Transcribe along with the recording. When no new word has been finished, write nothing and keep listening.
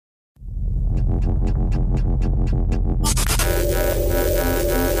Welcome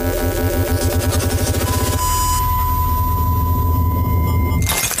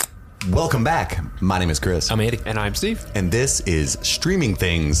back. My name is Chris. I'm Andy. And I'm Steve. And this is Streaming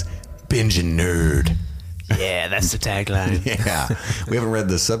Things Binge and Nerd. Yeah, that's the tagline. Yeah. We haven't read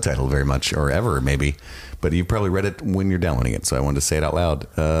the subtitle very much, or ever, maybe. But you've probably read it when you're downloading it, so I wanted to say it out loud.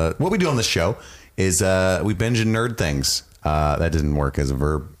 What we do on this show is we binge and nerd things. That didn't work as a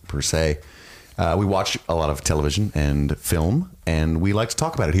verb, per se. We watch a lot of television and film, and we like to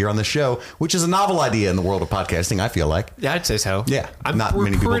talk about it here on the show, which is a novel idea in the world of podcasting, I feel like. Yeah, I'd say so. Yeah, not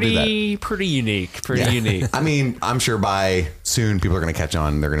many people do that. Pretty unique. Pretty unique. I mean, I'm sure by soon people are going to catch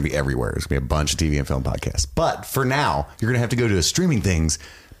on. They're going to be everywhere. There's going to be a bunch of TV and film podcasts. But for now, you're going to have to go to a Streaming Things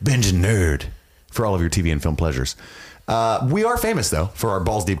Binge and Nerd for all of your TV and film pleasures. We are famous, though, for our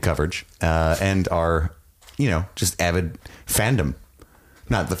balls deep coverage and our, just avid fandom.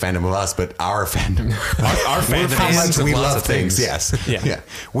 Not the fandom of us, but our fandom. Our fandom. How much we love things. Yes. Yeah.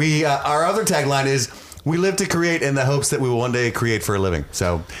 We our other tagline is we live to create in the hopes that we will one day create for a living.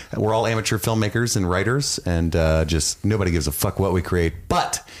 So we're all amateur filmmakers and writers, and just nobody gives a fuck what we create,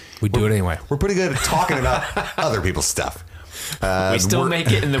 but we do it anyway. We're pretty good at talking about other people's stuff. We still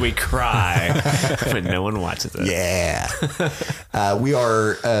make it, and then we cry when no one watches it. Yeah. We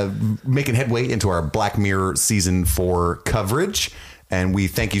are making headway into our Black Mirror Season 4 coverage. And we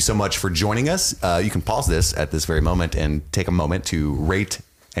thank you so much for joining us. You can pause this at this very moment and take a moment to rate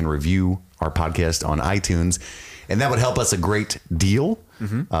and review our podcast on iTunes. And that would help us a great deal.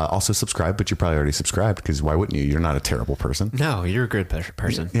 Mm-hmm. Also subscribe, but you're probably already subscribed because why wouldn't you? You're not a terrible person. No, you're a good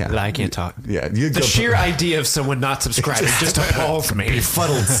person. Yeah. But I can't talk. Yeah. The sheer idea of someone not subscribing just appalls me.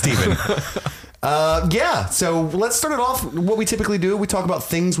 Befuddled Steven. Yeah. So let's start it off. What we typically do, we talk about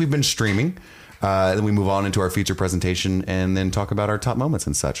things we've been streaming. Then we move on into our feature presentation and then talk about our top moments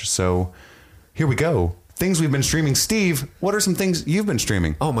and such. So here we go. Things we've been streaming. Steve, what are some things you've been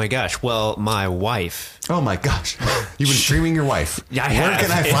streaming? Oh my gosh. Well, my wife. Oh my gosh. You've been streaming your wife. Yeah, I Where have.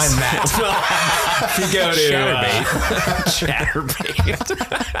 can I find that? Well, if you go to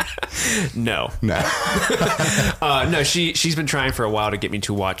Chatterbait. No. No, she's been trying for a while to get me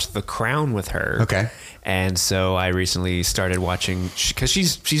to watch The Crown with her. Okay. And so I recently started watching, because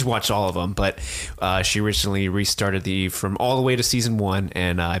she's watched all of them, but she recently restarted from all the way to season 1,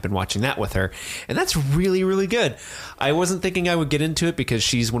 and I've been watching that with her, and that's really, really good. I wasn't thinking I would get into it because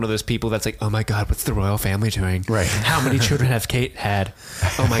she's one of those people that's like, oh my God, what's the royal family doing? Right. How many children have Kate had?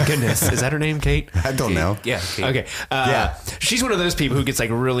 Oh my goodness. Is that her name, Kate? I don't know. Yeah. Kate. Okay. Yeah. She's one of those people who gets like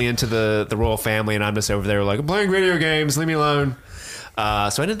really into the royal family, and I'm just over there like, I'm playing video games, leave me alone.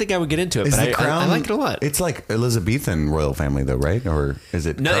 So I didn't think I would get into it, but I like it a lot. It's like Elizabethan royal family, though, right? Or is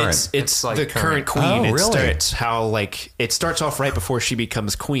it no? current? It's like the current queen. Oh, really? It's how like it starts off right before she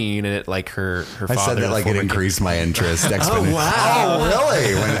becomes queen, and it like her I father. said that like it increased my interest exponentially. Oh wow! Oh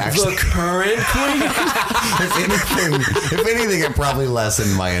really? When actually, The current queen. if anything, it probably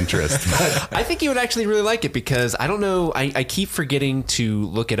lessened my interest. But I think you would actually really like it because I don't know. I keep forgetting to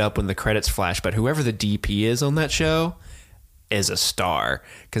look it up when the credits flash, but whoever the DP is on that show is a star,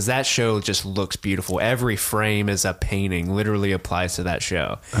 because that show just looks beautiful. Every frame is a painting, literally applies to that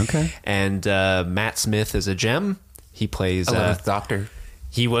show. Okay. And Matt Smith is a gem. He plays 11th Doctor.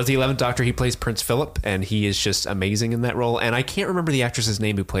 He was the 11th Doctor. He plays Prince Philip, and he is just amazing in that role. And I can't remember the actress's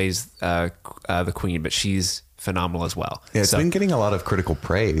name who plays the Queen, but she's phenomenal as well. yeah, it's been getting a lot of critical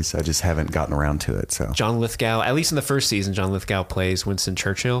praise. I just haven't gotten around to it. So John Lithgow, at least in the first season, John Lithgow plays Winston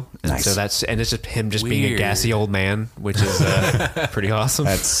Churchill. And Nice. so it's just him just being a Weird. gassy old man, which is pretty awesome.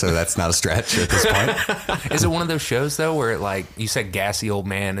 that's not a stretch at this point. Is it one of those shows though where it like you said gassy old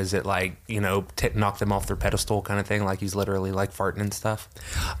man? Is it like knock them off their pedestal kind of thing? Like he's literally like farting and stuff.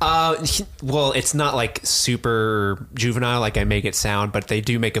 Well, it's not like super juvenile like I make it sound, but they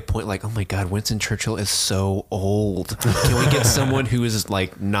do make a point like, oh my God, Winston Churchill is so old. Can we get someone who is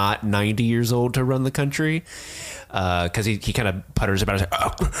like not 90 years old to run the country? Because he kind of putters about it.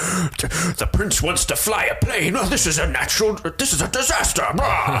 The prince wants to fly a plane. Oh, this is a disaster.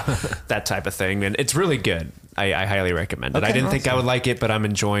 That type of thing. And it's really good. I highly recommend it. Okay, I didn't think I awesome. would like it, but I'm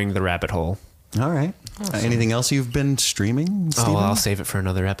enjoying the rabbit hole. All right. Anything else you've been streaming, Steven? Oh, well, I'll save it for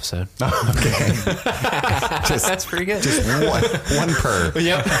another episode. Okay. That's pretty good. Just one per.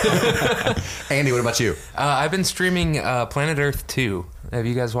 Yep. Andy, what about you? I've been streaming Planet Earth 2. Have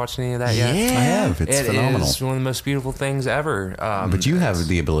you guys watched any of that yet? I have. It's phenomenal. It's one of the most beautiful things ever. But you have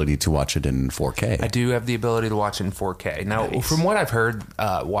the ability to watch it in 4K. I do have the ability to watch it in 4K. Now, from what I've heard,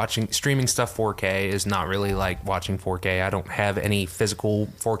 streaming stuff 4K is not really like watching 4K. I don't have any physical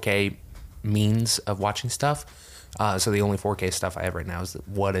 4K means of watching stuff. So the only 4K stuff I have right now is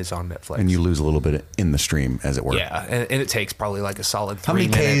what is on Netflix. And you lose a little bit in the stream, as it were. Yeah, and it takes probably like a solid 3 How many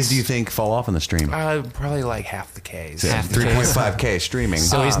minutes. Ks do you think fall off in the stream? Probably like half the Ks. Yeah, 3.5K streaming.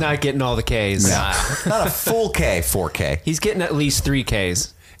 So he's not getting all the Ks. Not a full K, 4K. He's getting at least 3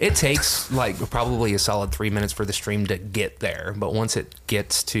 Ks. It takes like probably a solid 3 minutes for the stream to get there, but once it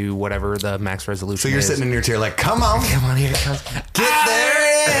gets to whatever the max resolution is. So you're sitting in your chair like, come on, here it comes. get there.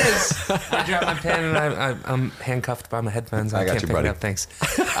 There it is. I dropped my pen and I'm handcuffed by my headphones. I got can't you, pick buddy. it up. Thanks.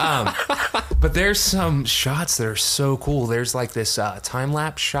 But there's some shots that are so cool. There's like this time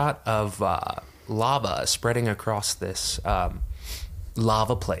lapse shot of lava spreading across this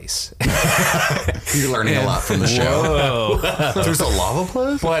lava place. You're learning a lot from the show. There's a lava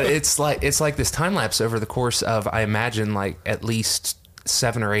place? But it's like this time lapse over the course of, I imagine, like at least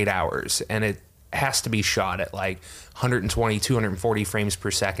 7 or 8 hours, and it has to be shot at like 120, 240 frames per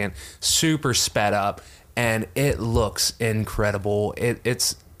second, super sped up, and it looks incredible.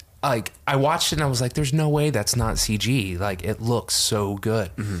 It's like, I watched it and I was like, there's no way that's not CG. Like, it looks so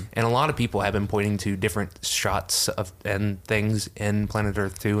good. And a lot of people have been pointing to different shots of and things in Planet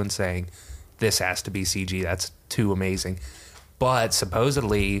Earth 2 and saying, this has to be CG. That's too amazing. But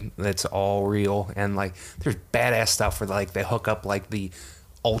supposedly it's all real. And like, there's badass stuff where like they hook up like the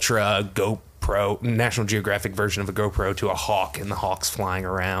Ultra GoPro, National Geographic version of a GoPro to a hawk, and the hawk's flying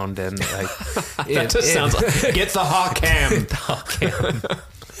around. And like, That just sounds like, get the hawk cam. the hawk cam.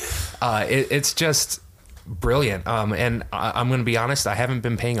 It's just brilliant. And I'm going to be honest, I haven't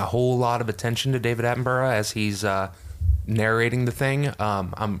been paying a whole lot of attention to David Attenborough as he's narrating the thing.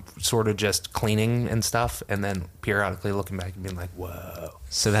 I'm sort of just cleaning and stuff, and then periodically looking back and being like, whoa.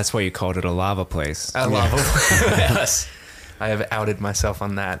 So that's why you called it a lava place. I love it. Yes. I have outed myself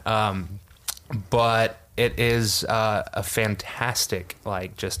on that. But it is a fantastic,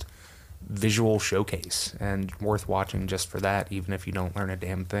 like, just visual showcase, and worth watching just for that, even if you don't learn a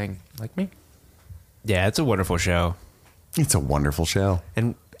damn thing like me. Yeah, it's a wonderful show. It's a wonderful show.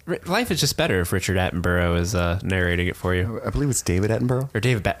 And life is just better if Richard Attenborough is narrating it for you. I believe it's David Attenborough. Or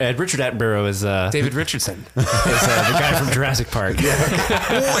Richard Attenborough is David Richardson. the guy from Jurassic Park.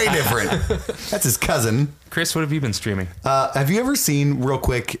 Way different. That's his cousin. Chris, what have you been streaming? Have you ever seen, real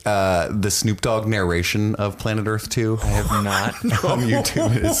quick, the Snoop Dogg narration of Planet Earth 2? I have not. On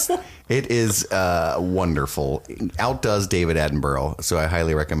YouTube. It is wonderful. Outdoes David Attenborough, so I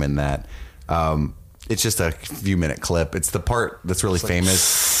highly recommend that. It's just a few minute clip. It's the part that's really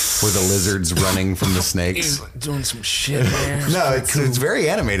famous where the lizard's running from the snakes. He's doing some shit, man. No, it's very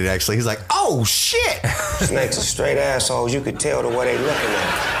animated, actually. He's like, oh, shit. Snakes are straight assholes. You could tell the way they looking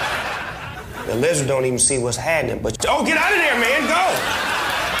at. The lizard don't even see what's happening, but oh, get out of there, man, go!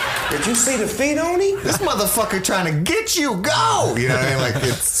 Did you see the feet on him? This motherfucker trying to get you, go! You know what I mean? Like,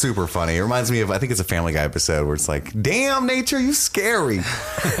 it's super funny. It reminds me of, I think it's a Family Guy episode where it's like, damn, nature, you scary.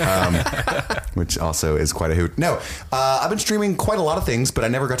 Which also is quite a hoot. No, I've been streaming quite a lot of things, but I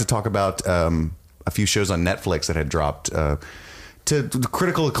never got to talk about a few shows on Netflix that had dropped to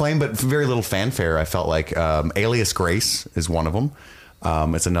critical acclaim, but very little fanfare, I felt like. Alias Grace is one of them.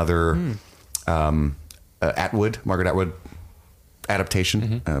 It's another Margaret Atwood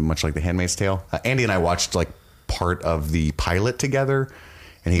adaptation, much like The Handmaid's Tale. Andy and I watched like part of the pilot together,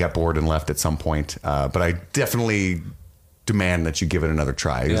 and he got bored and left at some point. But I definitely demand that you give it another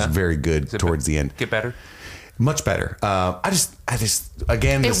try. It was very good towards the end. Get better? Much better. I just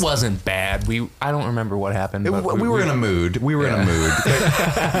again, It wasn't bad. I don't remember what happened. we were in a mood. We were in a mood.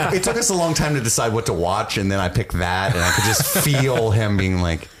 But it took us a long time to decide what to watch, and then I picked that, and I could just feel him being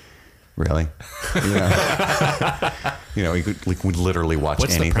like, really? We could literally watch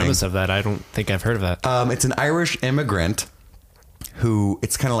What's anything. the premise of that? I don't think I've heard of that. It's an Irish immigrant who,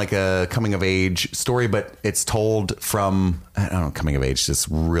 it's kind of like a coming of age story, but it's told from, I don't know, coming of age, just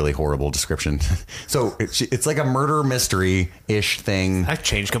really horrible description. So it's like a murder mystery ish thing. I've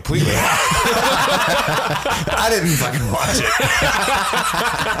changed completely. I didn't fucking watch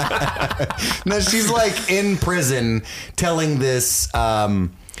it. No, she's like in prison telling this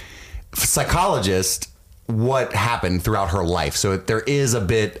psychologist what happened throughout her life. So there is a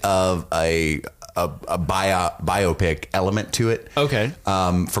bit of a biopic element to it. Okay.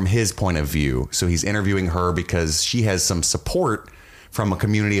 From his point of view. So he's interviewing her because she has some support from a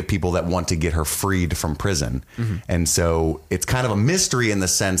community of people that want to get her freed from prison. And so it's kind of a mystery in the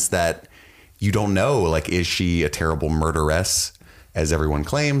sense that you don't know, like, is she a terrible murderess as everyone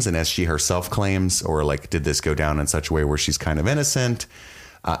claims and as she herself claims, or like, did this go down in such a way where she's kind of innocent?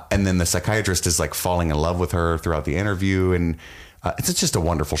 And then the psychiatrist is like falling in love with her throughout the interview. And It's just a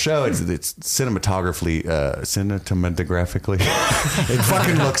wonderful show. It's cinematographically, it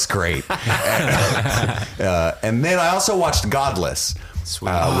fucking looks great. And then I also watched Godless,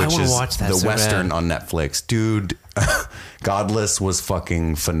 which is watch that the so Western bad. on Netflix. Dude, Godless was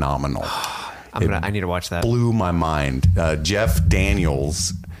fucking phenomenal. I need to watch that. Blew my mind. Jeff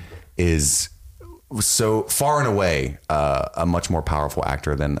Daniels is so far and away a much more powerful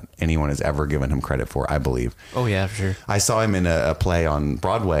actor than anyone has ever given him credit for, I believe. Oh yeah, for sure. I saw him in a play on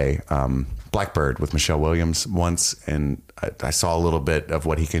Broadway, Blackbird, with Michelle Williams once, and I saw a little bit of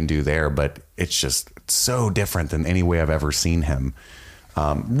what he can do there, but it's just so different than any way I've ever seen him.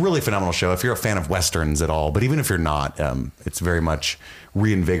 Really phenomenal show if you're a fan of Westerns at all, but even if you're not, it's very much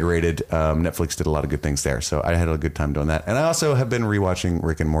reinvigorated. Netflix did a lot of good things there, so I had a good time doing that. And I also have been rewatching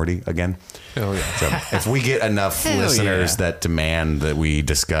Rick and Morty again. Oh yeah. So if we get enough listeners that demand that we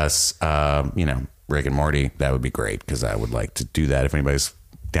discuss, Rick and Morty, that would be great, because I would like to do that if anybody's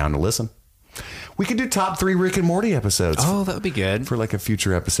down to listen. We could do top 3 Rick and Morty episodes. Oh, that would be good. For like a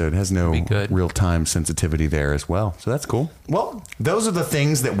future episode. It has no real time sensitivity there as well. So that's cool. Well, those are the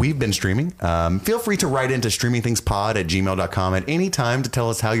things that we've been streaming. Feel free to write into streamingthingspod@gmail.com at any time to tell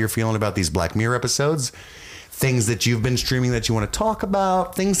us how you're feeling about these Black Mirror episodes, things that you've been streaming that you want to talk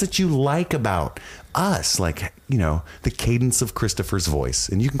about, things that you like about us, like, the cadence of Christopher's voice.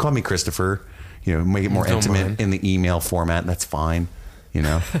 And you can call me Christopher, make it more intimate in the email format. That's fine.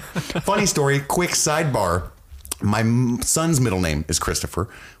 Funny story, quick sidebar. My son's middle name is Christopher,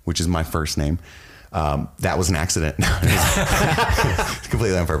 which is my first name. That was an accident.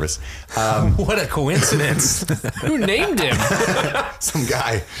 Completely on purpose. What a coincidence. Who named him? Some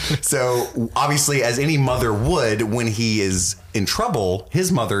guy. So obviously, as any mother would, when he is in trouble, his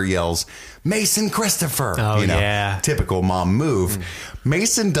mother yells, "Mason Christopher." Oh, yeah. Typical mom move.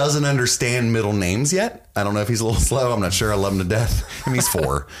 Mason doesn't understand middle names yet. I don't know if he's a little slow. I'm not sure. I love him to death. I mean, he's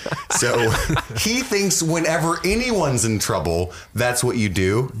 4. So he thinks whenever anyone's in trouble, that's what you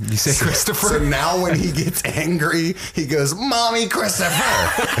do. You say Christopher? So now when he gets angry, he goes, "Mommy Christopher,"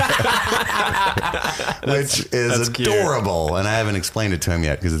 which is adorable. Cute. And I haven't explained it to him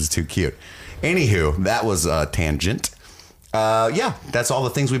yet because it's too cute. Anywho, that was a tangent. That's all the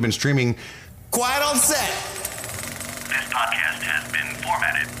things we've been streaming. Quiet on set. This podcast has been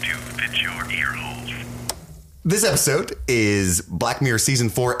formatted to fit your ear holes. This episode is Black Mirror Season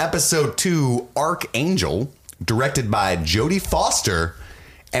 4, Episode 2, Arkangel, directed by Jodie Foster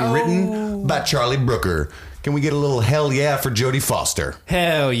and written by Charlie Brooker. Can we get a little hell yeah for Jodie Foster?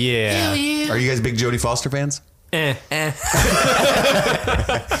 Hell yeah. Hell yeah. Are you guys big Jodie Foster fans?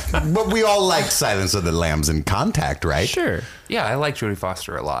 But we all liked Silence of the Lambs and Contact, right? Sure. Yeah, I like Jodie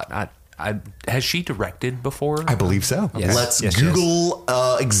Foster a lot. Has she directed before? I believe so. Yes. Let's Yes, Google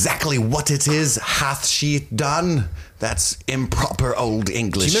exactly what it is. Hath she done? That's improper old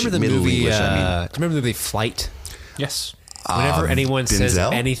English. Do you remember the Middle movie? English, Do you remember the movie Flight? Yes. Whenever anyone says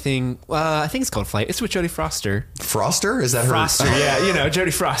Denzel? anything, I think it's called Flight. It's with Jodie Foster. Froster? Is that her? Foster, yeah,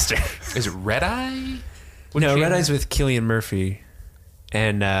 Jodie Foster. Is it Red Eye? No, Red Eye's with Cillian Murphy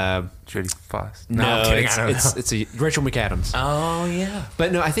and Jodie Foster. no, I'm kidding. I don't know. it's a Rachel McAdams. Oh yeah.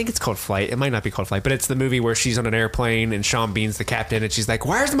 But no, I think it's called Flight. It might not be called Flight, but it's the movie where she's on an airplane and Sean Bean's the captain, and she's like,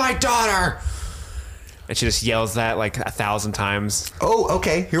 "Where's my daughter?" And she just yells that like 1,000 times. Oh,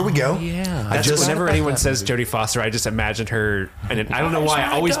 okay. Here we go. yeah. I just Whenever anyone says Jodie Foster, I just imagined her, and I don't know why.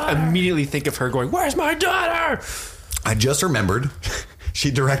 I always immediately think of her going, "Where's my daughter?" I just remembered. She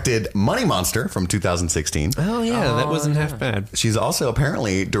directed Money Monster from 2016. Oh yeah, that wasn't half bad. She's also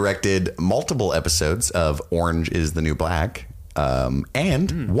apparently directed multiple episodes of Orange is the New Black,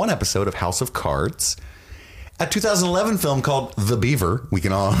 and one episode of House of Cards. A 2011 film called The Beaver. We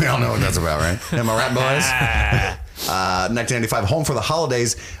all know what that's about, right? Am I right, boys? 1995, Home for the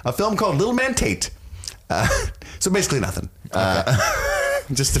Holidays. A film called Little Man Tate. So basically nothing. Okay.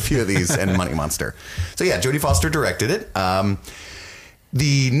 Just a few of these and Money Monster. So yeah, Jodie Foster directed it.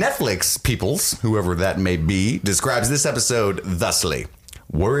 The Netflix peoples, whoever that may be, describes this episode thusly.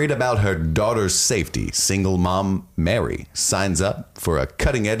 Worried about her daughter's safety, single mom Mary signs up for a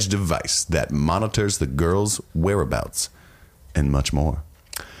cutting-edge device that monitors the girl's whereabouts and much more.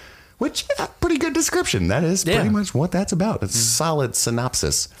 Which, pretty good description. That is pretty much what that's about. It's a solid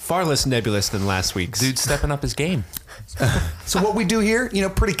synopsis. Far less nebulous than last week's. Dude stepping up his game. So what we do here,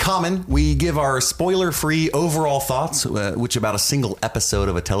 pretty common. We give our spoiler-free overall thoughts, which about a single episode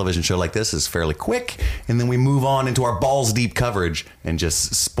of a television show like this is fairly quick. And then we move on into our balls-deep coverage and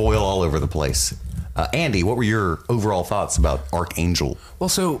just spoil all over the place. Andy, what were your overall thoughts about Arkangel? Well,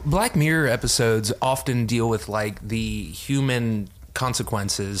 so Black Mirror episodes often deal with like the human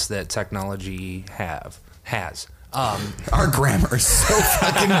consequences that technology has. Our grammar is so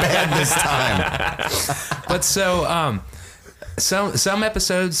fucking bad this time. But some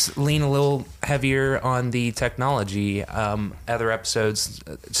episodes lean a little heavier on the technology. Other episodes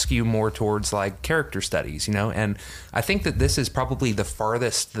skew more towards like character studies, and I think that this is probably the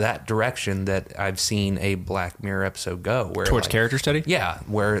farthest that direction that I've seen a Black Mirror episode go, where Towards character study? Yeah,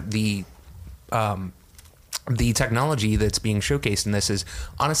 where the technology that's being showcased in this is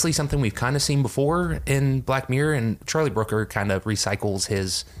honestly something we've kind of seen before in Black Mirror, and Charlie Brooker kind of recycles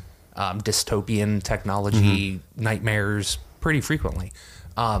his dystopian technology nightmares pretty frequently.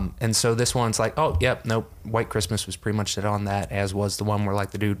 And so this one's like, oh, yep, nope, White Christmas was pretty much set on that, as was the one where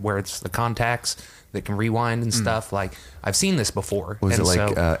like the dude wears the contacts that can rewind and stuff. Like, I've seen this before. Was it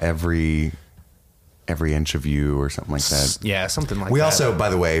like every inch of you or something like that? Yeah, something like that. We also, by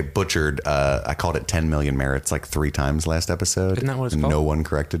the way, butchered, I called it 10 million merits like 3 times last episode. Isn't that what it's and called? No one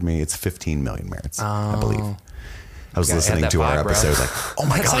corrected me. It's 15 million merits, I believe. I was gotta listening add to that our vibe, bro. episode like, oh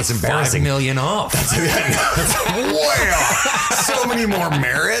my God, like it's embarrassing. 5 million off. Way off. So many more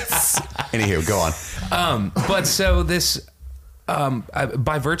merits. Anywho, go on. But so this,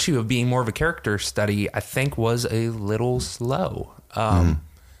 by virtue of being more of a character study, I think was a little slow. I'm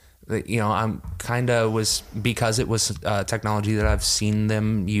kind of was, because it was technology that I've seen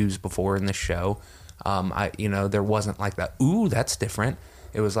them use before in the show. There wasn't like that, ooh, that's different.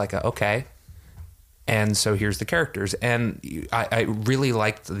 It was like, okay. And so here's the characters. And I really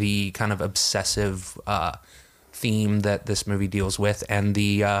liked the kind of obsessive theme that this movie deals with, and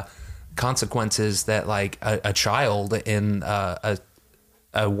the consequences that like a child in a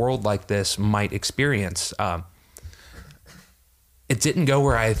world like this might experience. It didn't go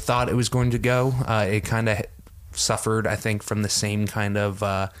where I thought it was going to go. It kind of suffered, I think, from the same kind of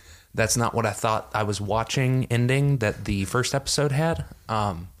that's not what I thought I was watching ending that the first episode had.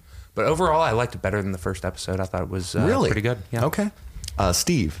 But overall, I liked it better than the first episode. I thought it was really pretty good. Yeah. Okay.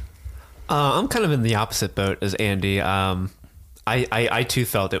 Steve? I'm kind of in the opposite boat as Andy. I too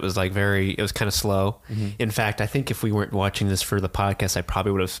felt it was like it was kind of slow. In fact, I think if we weren't watching this for the podcast, I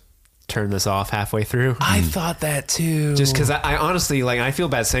probably would have turned this off halfway through. I thought that too. Just because I honestly, like, I feel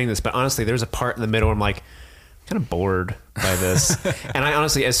bad saying this, but honestly, there's a part in the middle where I'm like, kind of bored by this. And I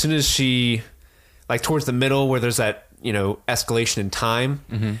honestly, as soon as she, like towards the middle where there's that, escalation in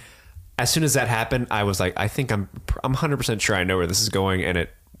time, as soon as that happened, I was like, I think I'm 100% sure I know where this is going. And it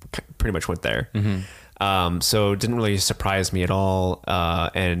pretty much went there. So it didn't really surprise me at all.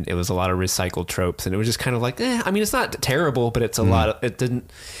 And it was a lot of recycled tropes, and it was just kind of like, it's not terrible, but it's a lot of, it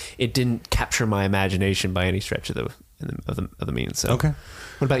didn't capture my imagination by any stretch of the means. So, okay.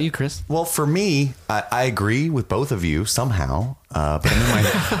 What about you, Chris? Well, for me, I agree with both of you somehow. But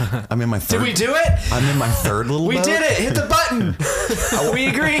I'm in my third. Did we do it? I'm in my third little We boat. did it. Hit the button. We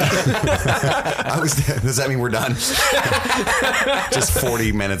agree. Does that mean we're done? Just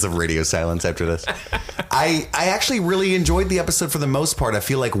 40 minutes of radio silence after this. I actually really enjoyed the episode for the most part. I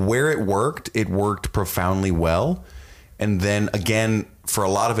feel like where it worked profoundly well. And then again, for a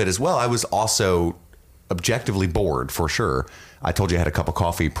lot of it as well, I was also objectively bored for sure. I told you I had a cup of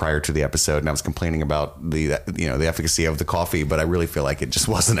coffee prior to the episode, and I was complaining about the efficacy of the coffee, but I really feel like it just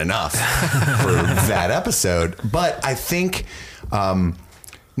wasn't enough for that episode. But I think,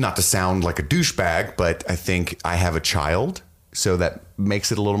 not to sound like a douchebag, but I think I have a child, so that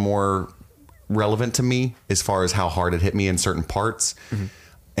makes it a little more relevant to me as far as how hard it hit me in certain parts.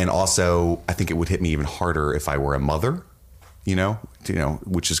 And also, I think it would hit me even harder if I were a mother.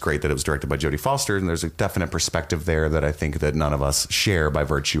 Which is great that it was directed by Jodie Foster, and there's a definite perspective there that I think that none of us share by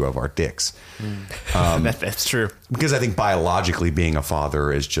virtue of our dicks. That's true. Because I think biologically being a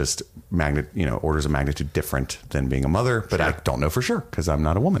father is just orders of magnitude different than being a mother, but I don't know for sure because I'm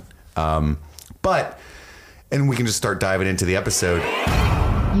not a woman. And we can just start diving into the episode.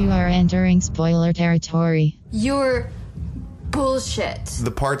 You are entering spoiler territory. You're bullshit.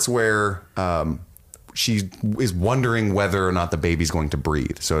 The parts where she is wondering whether or not the baby's going to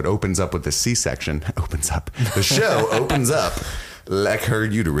breathe. So it opens up with the C-section. The show opens up like her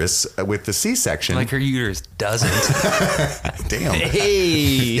uterus with the C-section. Like her uterus doesn't. Damn.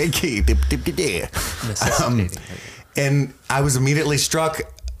 Hey. And I was immediately struck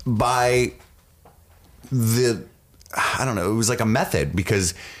by it was like a method,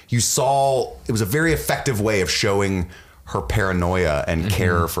 because you saw it was a very effective way of showing her paranoia and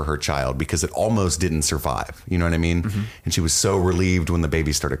care for her child, because it almost didn't survive. You know what I mean? And she was so relieved when the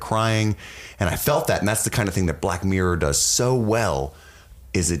baby started crying. And I felt that. And that's the kind of thing that Black Mirror does so well,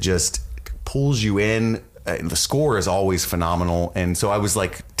 is it just pulls you in the score is always phenomenal. And so I was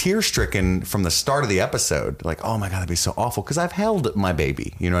like tear stricken from the start of the episode. Like, oh my God, that'd be so awful. Cause I've held my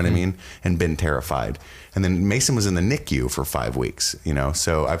baby, you know what I mean? And been terrified. And then Mason was in the NICU for 5 weeks, you know?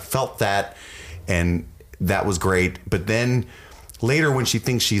 So I felt that, and that was great. But then later when she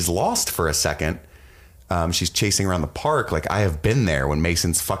thinks she's lost for a second, she's chasing around the park. Like, I have been there when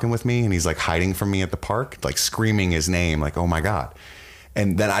Mason's fucking with me and he's like hiding from me at the park, like screaming his name, like, oh my God.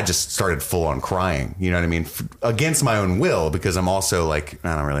 And then I just started full on crying, you know what I mean? Against my own will, because I'm also like,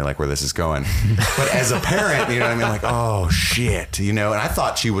 I don't really like where this is going. But as a parent, you know what I mean? Like, oh shit, you know? And I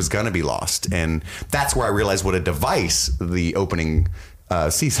thought she was going to be lost. And that's where I realized what a device the opening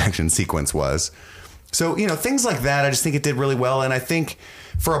C-section sequence was. So, you know, things like that, I just think it did really well. And I think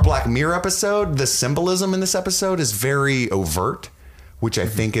for a Black Mirror episode, the symbolism in this episode is very overt, which I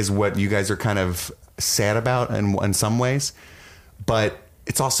think is what you guys are kind of sad about in some ways. But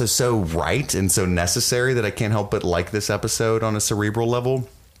it's also so right and so necessary that I can't help but like this episode on a cerebral level,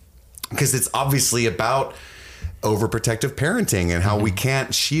 because it's obviously about overprotective parenting and how we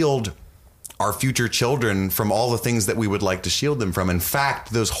can't shield our future children from all the things that we would like to shield them from. In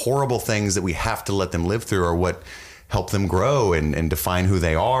fact, those horrible things that we have to let them live through are what help them grow and define who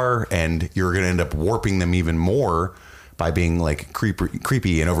they are. And you're going to end up warping them even more by being like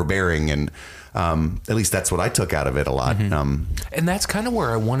creepy and overbearing. And at least that's what I took out of it a lot. And that's kind of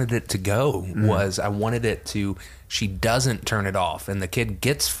where I wanted it to go, was I wanted it to, she doesn't turn it off and the kid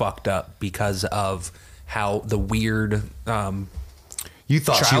gets fucked up because of how the weird, you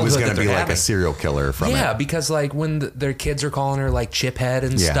thought she was childhood going to that be they're like having. a serial killer from it. Yeah, because like when their kids are calling her like chiphead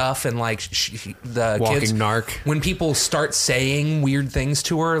and Yeah. stuff, and like the Walking kids, narc. when people start saying weird things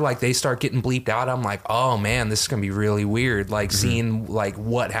to her, like they start getting bleeped out, I'm like, oh man, this is gonna be really weird. Like seeing like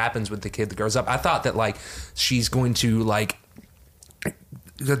what happens with the kid that grows up. I thought that like she's going to like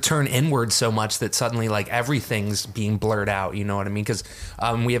turn inward so much that suddenly like everything's being blurred out, you know what I mean? Because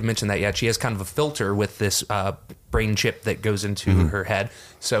we haven't mentioned that yet. She has kind of a filter with this brain chip that goes into her head,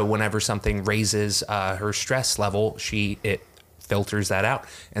 so whenever something raises her stress level, it filters that out.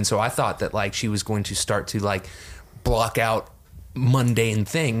 And so I thought that like she was going to start to like block out mundane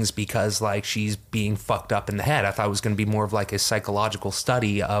things because like she's being fucked up in the head. I thought it was going to be more of like a psychological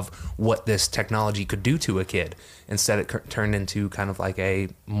study of what this technology could do to a kid. Instead it turned into kind of like a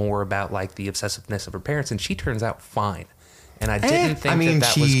more about like the obsessiveness of her parents, and she turns out fine. And I didn't think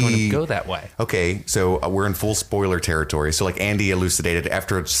that was going to go that way. Okay, so we're in full spoiler territory. So like Andy elucidated,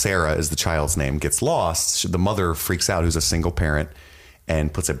 after Sarah is the child's name, gets lost, the mother freaks out, who's a single parent,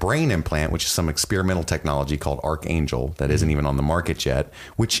 and puts a brain implant, which is some experimental technology called Arkangel that isn't even on the market yet,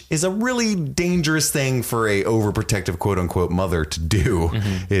 which is a really dangerous thing for a overprotective quote unquote mother to do,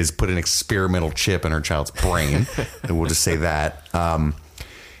 is put an experimental chip in her child's brain. And we'll just say that.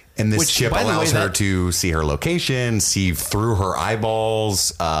 And this chip allows her to see her location, see through her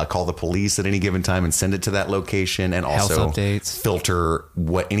eyeballs, call the police at any given time and send it to that location, and also Health updates. filter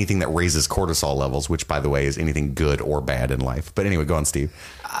anything that raises cortisol levels, which, by the way, is anything good or bad in life. But anyway, go on, Steve.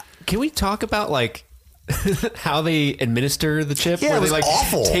 Can we talk about like how they administer the chip? Yeah, where it was they like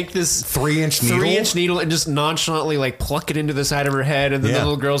awful. take this 3-inch needle? 3-inch needle and just nonchalantly like pluck it into the side of her head, and then the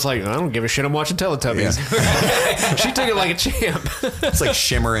little girl's like, I don't give a shit, I'm watching Teletubbies. Yeah. She took it like a champ. It's like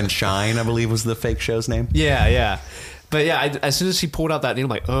Shimmer and Shine, I believe was the fake show's name. Yeah. But yeah, as soon as she pulled out that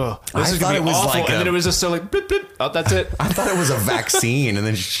needle, I'm like, oh, this is thought gonna it be was awful. like and then it was just so like, blip, blip. Oh, that's it. I thought it was a vaccine, and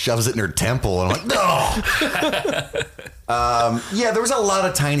then she shoves it in her temple, and I'm like, no. Yeah, there was a lot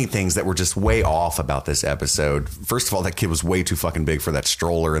of tiny things that were just way off about this episode. First of all, that kid was way too fucking big for that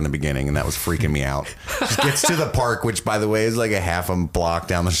stroller in the beginning, and that was freaking me out. She gets to the park, which, by the way, is like a half a block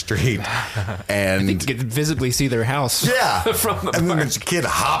down the street, and You could visibly see their house. yeah, from the and then park. the kid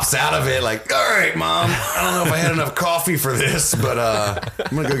hops out of it like, all right, Mom, I don't know if I had enough coffee for this, but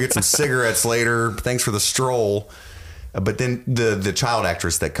I'm gonna go get some cigarettes later. Thanks for the stroll. But then the child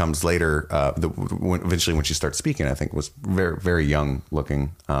actress that comes later, eventually when she starts speaking, I think was very, very young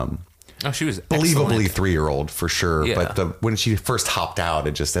looking. She was Believably excellent. 3-year-old for sure. Yeah. But when she first hopped out,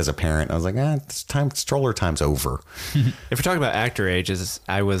 it just, as a parent, I was like, stroller time's over. If we're talking about actor ages,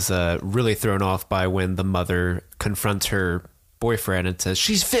 I was really thrown off by when the mother confronts her boyfriend and says,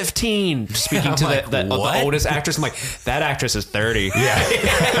 she's 15, speaking to like, the what? oldest actress. I'm like, that actress is 30. Yeah.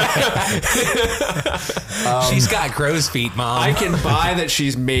 She's got crow's feet, Mom. I can buy that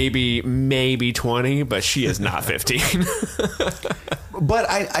she's maybe 20, but she is not 15. But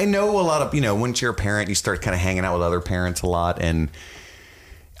I know a lot of, once you're a parent, you start kind of hanging out with other parents a lot. And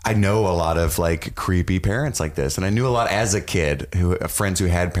I know a lot of like creepy parents like this. And I knew a lot as a kid, friends who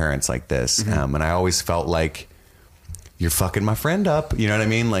had parents like this. And I always felt like, you're fucking my friend up. You know what I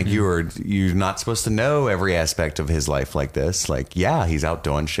mean? Like you're not supposed to know every aspect of his life like this. Like, yeah, he's out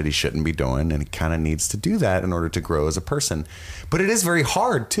doing shit he shouldn't be doing, and he kind of needs to do that in order to grow as a person. But it is very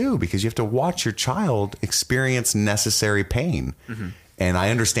hard too, because you have to watch your child experience necessary pain. And I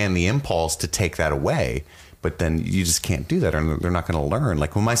understand the impulse to take that away, but then you just can't do that, or they're not going to learn.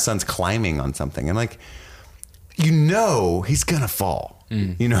 Like when my son's climbing on something, and like, he's going to fall.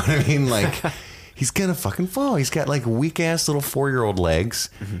 You know what I mean? Like, he's gonna fucking fall. He's got like weak ass little 4-year-old legs.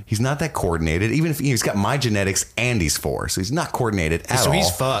 He's not that coordinated. Even if he's got my genetics and he's 4, so he's not coordinated at all. So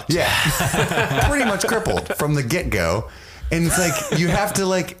he's fucked. Yeah, pretty much crippled from the get go. And it's like you have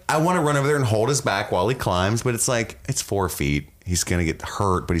to I want to run over there and hold his back while he climbs, but it's like it's 4 feet. He's gonna get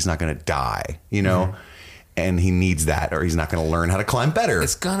hurt, but he's not gonna die. You know. And he needs that, or he's not going to learn how to climb better.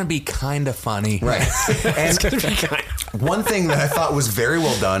 It's going to be kind of funny. Right. And one thing that I thought was very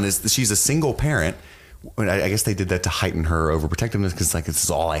well done is that she's a single parent. I guess they did that to heighten her overprotectiveness, because this is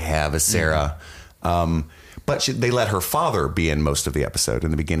all I have is Sarah. But they let her father be in most of the episode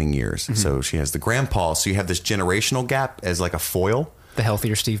in the beginning years. So she has the grandpa. So you have this generational gap as like a foil. The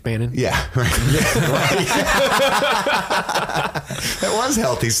healthier Steve Bannon. Yeah, right. Yeah, right. That was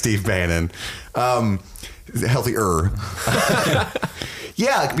healthy Steve Bannon. Healthier.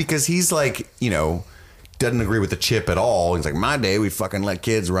 Yeah, because he's doesn't agree with the chip at all. He's like, my day, we fucking let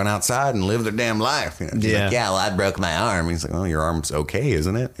kids run outside and live their damn life. She's like, yeah, well, I broke my arm. He's like, well, your arm's okay,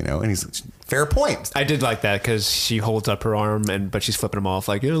 isn't it? And he's like, fair point. I did like that, because she holds up her arm, but she's flipping him off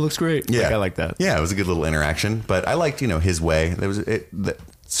like, it looks great. Yeah, I like that. Yeah, it was a good little interaction. But I liked, his way. That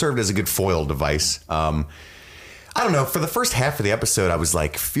served as a good foil device. I don't know. For the first half of the episode, I was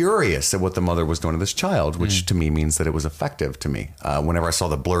furious at what the mother was doing to this child, which to me means that it was effective to me. Whenever I saw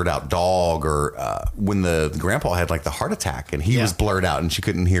the blurred out dog, or when the grandpa had the heart attack and he was blurred out and she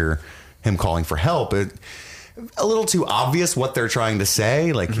couldn't hear him calling for help. A little too obvious what they're trying to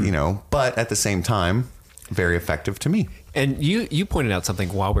say, but at the same time, very effective to me. And you pointed out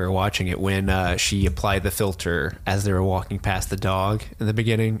something while we were watching it, when she applied the filter as they were walking past the dog in the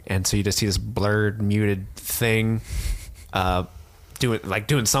beginning, and so you just see this blurred, muted thing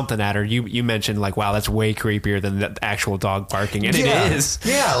doing something at her. You mentioned wow, that's way creepier than the actual dog barking, and it is.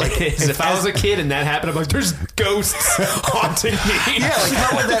 Yeah, it is. If I was a kid and that happened, I'm like, there's ghosts haunting me. Yeah,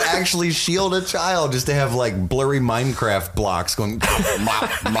 how would that actually shield a child, just to have blurry Minecraft blocks going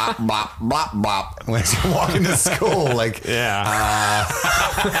bop bop bop bop bop when you're walking to school? Yeah.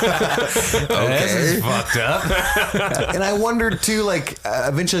 Okay. This is fucked up. And I wondered too,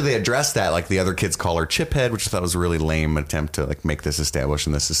 eventually they addressed that, the other kids call her Chiphead, which I thought was a really lame attempt to make this established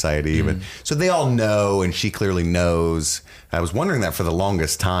in this society. But so they all know, and she clearly knows. I was wondering that for the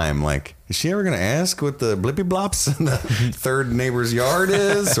longest time. Is she ever going to ask what the blippy blops in the third neighbor's yard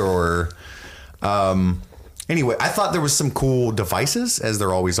is? Or anyway, I thought there was some cool devices, as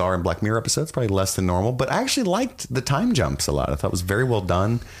there always are in Black Mirror episodes, probably less than normal. But I actually liked the time jumps a lot. I thought it was very well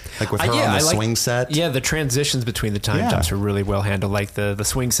done. With her on the swing set. Yeah, the transitions between the time jumps were really well handled. The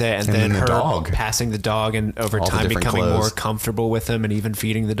swing set, and then her dog. Passing the dog, and over all time becoming more comfortable with him, and even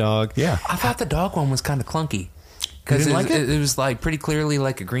feeding the dog. Yeah. I thought the dog one was kind of clunky. Because it was pretty clearly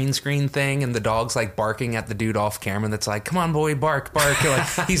a green screen thing, and the dog's barking at the dude off camera. That's come on, boy, bark, bark.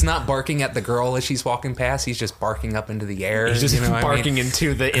 He's not barking at the girl as she's walking past. He's just barking up into the air. He's just barking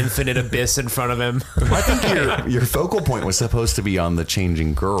into the infinite abyss in front of him. I think your focal point was supposed to be on the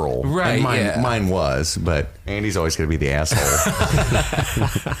changing girl, right? And mine was, but Andy's always going to be the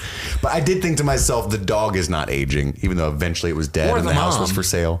asshole. But I did think to myself, the dog is not aging, even though eventually it was dead and the house was for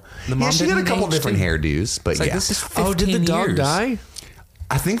sale. The mom she had a couple different hairdos, but this is 15 did the dog years. Die?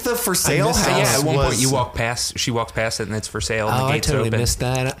 I think the for sale house. Yeah, at one point she walks past it, and it's for sale. And the gate's I totally open. missed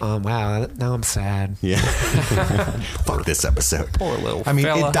that. Wow, now I'm sad. Yeah. Fuck this episode. Poor little I mean,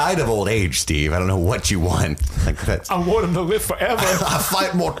 fella. it died of old age, Steve. I don't know what you want. I want him to live forever. I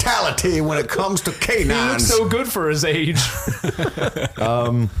fight mortality when it comes to canines. He looks so good for his age.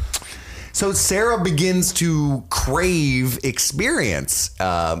 So Sarah begins to crave experience.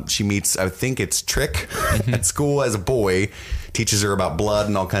 She meets, I think it's Trick at school as a boy, teaches her about blood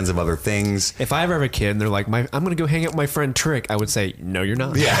and all kinds of other things. If I ever have a kid and they're like, I'm going to go hang out with my friend Trick, I would say, no, you're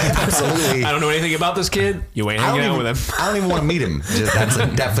not. Yeah, absolutely. I don't know anything about this kid. You ain't hanging out with him. I don't even want to meet him. That's a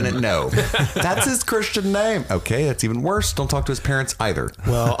definite no. That's his Christian name. Okay, that's even worse. Don't talk to his parents either.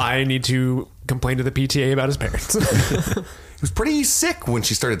 Well, I need to complain to the PTA about his parents. It was pretty sick when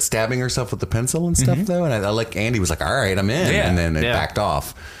she started stabbing herself with the pencil and stuff, though. And I like Andy was like, all right, I'm in. Yeah. And then it backed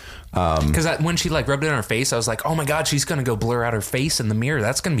off. Because when she like rubbed it on her face, I was like, oh my God, she's going to go blur out her face in the mirror.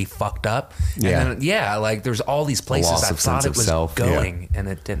 That's going to be fucked up. And then, like there's all these places I thought it was going and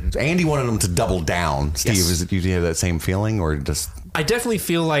it didn't. Andy wanted them to double down. Steve, do you have that same feeling or just... I definitely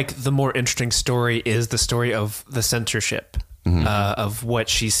feel like the more interesting story is the story of the censorship. Of what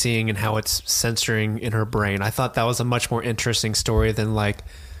she's seeing and how it's censoring in her brain. I thought that was a much more interesting story than like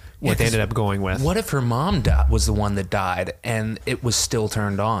what they ended up going with. What if her mom was the one that died and it was still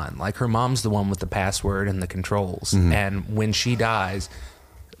turned on? Like her mom's the one with the password and the controls. And when she dies,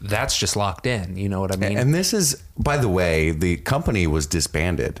 that's just locked in. You know what I mean? And this is, by the way, the company was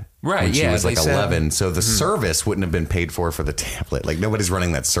disbanded. Right, when she was like they 11, so the service wouldn't have been paid for the tablet. Like nobody's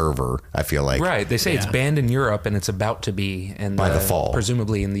running that server, I feel like. Right, they say it's banned in Europe and it's about to be by the fall,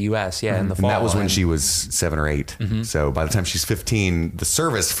 presumably in the US. In the fall. And that was when she was 7 or 8. So by the time she's 15, the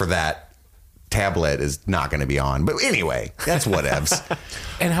service for that tablet is not going to be on. But anyway, that's whatevs.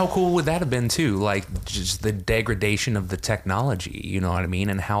 And how cool would that have been too? Like just the degradation of the technology, you know what I mean?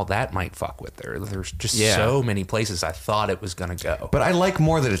 And how that might fuck with her. There's just so many places I thought it was going to go. But I like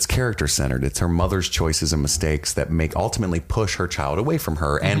more that it's character centered. It's her mother's choices and mistakes that ultimately push her child away from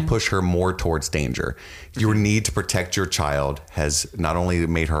her and push her more towards danger. Your need to protect your child has not only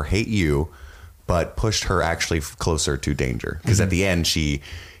made her hate you, but pushed her actually closer to danger. Because at the end, she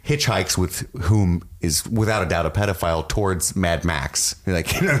hitchhikes with whom is without a doubt a pedophile towards Mad Max. You're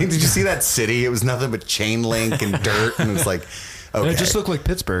like, you know, did you see that city? It was nothing but chain link and dirt, and it's like, okay, it just looked like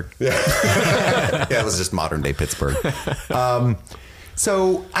Pittsburgh. Yeah, it was just modern day Pittsburgh.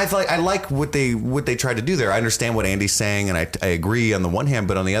 So I like what they tried to do there. I understand what Andy's saying, and I agree on the one hand,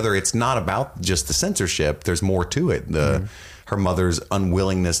 but on the other, it's not about just the censorship. There's more to it. Her mother's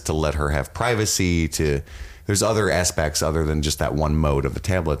unwillingness to let her have privacy. There's other aspects other than just that one mode of the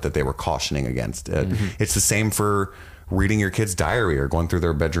tablet that they were cautioning against. It's the same for reading your kid's diary or going through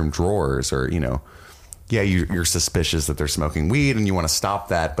their bedroom drawers, or you're suspicious that they're smoking weed and you want to stop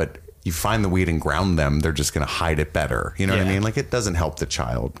that, but you find the weed and ground them, they're just going to hide it better. You know what I mean? Like it doesn't help the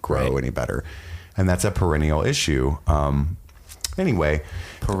child grow any better, and that's a perennial issue. Anyway,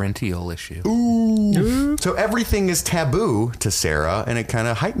 parental issue. Ooh. So everything is taboo to Sarah, and it kind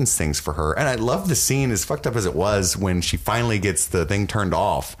of heightens things for her. And I love the scene, as fucked up as it was, when she finally gets the thing turned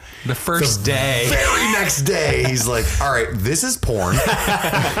off. The first day. Very next day, he's like, all right, this is porn.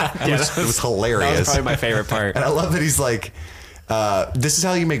 It was hilarious. That was probably my favorite part. And I love that he's like, this is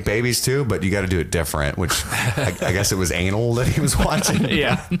how you make babies too, but you got to do it different, which I guess it was anal that he was watching.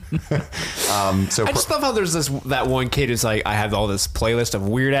 Yeah. So I just love how there's that one kid who's like, I have all this playlist of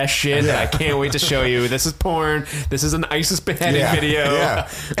weird ass shit that I can't wait to show you. This is porn. This is an ISIS beheading video. Yeah.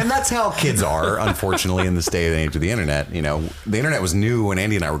 And that's how kids are, unfortunately, in this day and age of the internet. You know, the internet was new when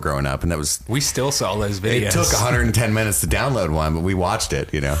Andy and I were growing up, and we still saw those videos. It took 110 minutes to download one, but we watched it,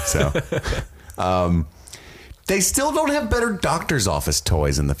 so. They still don't have better doctor's office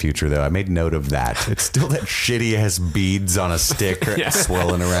toys in the future, though. I made note of that. It's still that shitty ass beads on a stick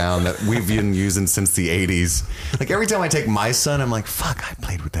swirling around that we've been using since the 80s. Like every time I take my son, I'm like, fuck, I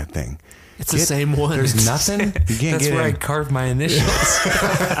played with that thing. It's the same one. There's nothing. You can't That's get where I carved my initials.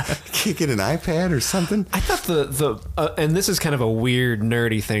 Can't get an iPad or something. I thought and this is kind of a weird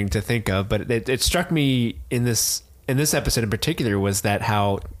nerdy thing to think of, but it struck me in this episode in particular was that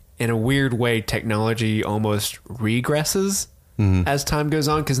how, in a weird way, technology almost regresses as time goes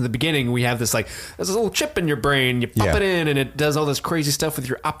on. Because in the beginning, we have this there's a little chip in your brain. You pop it in, and it does all this crazy stuff with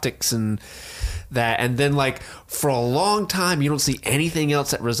your optics and that. And then, for a long time, you don't see anything else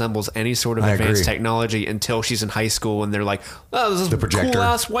that resembles any sort of advanced technology until she's in high school, and they're like, "Oh, this is the projector, cool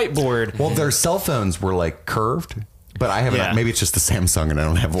ass whiteboard." Well, their cell phones were curved. But I haven't. Maybe it's just the Samsung, and I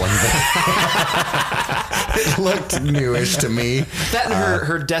don't have one. It looked newish to me. That and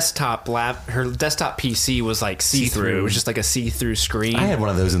her desktop PC was see-through. It was just like a see-through screen. I had one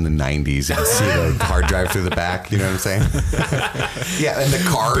of those in the 90s. You could see the hard drive through the back. You know what I'm saying? Yeah, and the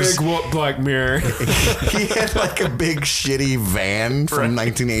cars. Big whoop Black Mirror. He had a big shitty van from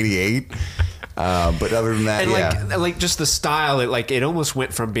 1988. But other than that, and just the style, it almost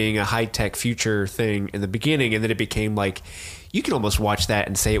went from being a high tech future thing in the beginning, and then it became you can almost watch that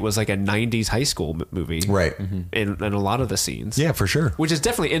and say it was like a 90s high school movie, right? In a lot of the scenes, yeah, for sure. Which is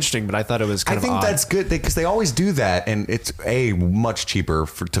definitely interesting, but I thought it was kind of odd. That's good because they always do that, and it's much cheaper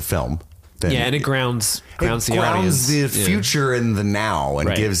to film. And it grounds the audience. The future in the now,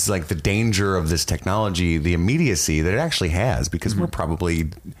 and gives the danger of this technology the immediacy that it actually has, because they're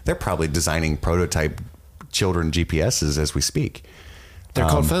probably designing prototype children GPSs as we speak. They're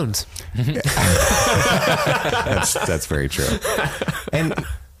called phones. That's very true. And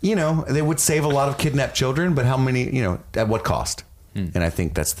they would save a lot of kidnapped children, but how many? At what cost? And I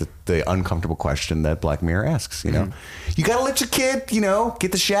think that's the uncomfortable question that Black Mirror asks. You know, you got to let your kid,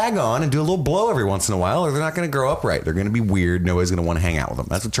 get the shag on and do a little blow every once in a while, or they're not going to grow up right. They're going to be weird. Nobody's going to want to hang out with them.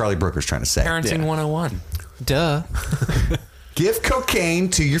 That's what Charlie Brooker's trying to say. Parenting 101. Duh. Give cocaine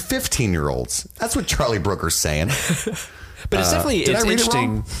to your 15-year-olds. That's what Charlie Brooker's saying. But it's definitely did I read it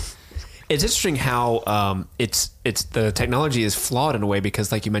interesting. wrong? It's interesting how it's the technology is flawed in a way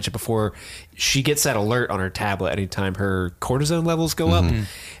because, like you mentioned before, she gets that alert on her tablet anytime her cortisone levels go up,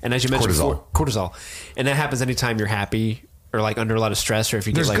 and as you mentioned before, cortisol, and that happens anytime you're happy or like under a lot of stress, or if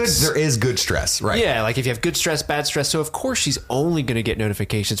you get there is good stress, right? Yeah, like if you have good stress, bad stress. So of course she's only going to get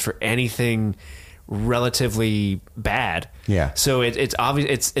notifications for anything relatively bad. Yeah. So it's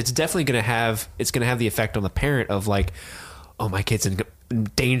obvious. It's definitely going to have the effect on the parent of like, oh, my kid's in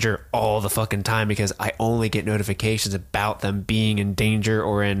danger all the fucking time because I only get notifications about them being in danger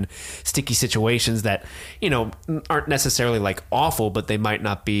or in sticky situations that, aren't necessarily like awful, but they might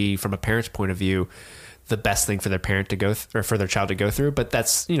not be, from a parent's point of view, the best thing for their parent to go or for their child to go through. But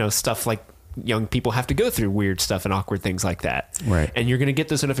that's, stuff like young people have to go through weird stuff and awkward things like that. Right. And you're going to get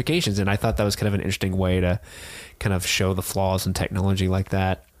those notifications. And I thought that was kind of an interesting way to kind of show the flaws in technology like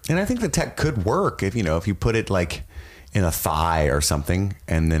that. And I think the tech could work if you put it like in a thigh or something,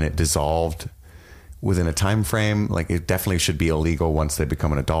 and then it dissolved within a time frame. Like, it definitely should be illegal once they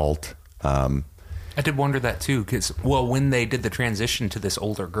become an adult. I did wonder that too, because when they did the transition to this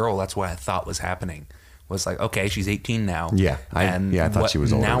older girl, that's what I thought was happening. Was like, okay, she's 18 now. Yeah, I thought she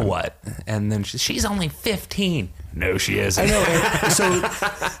was older. Now what? And then she's only 15. No, she isn't. I know. So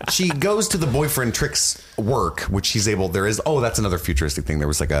she goes to the boyfriend Trick's work, which she's able. That's another futuristic thing. There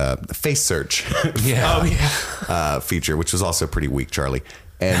was like a face search, feature, which was also pretty weak, Charlie.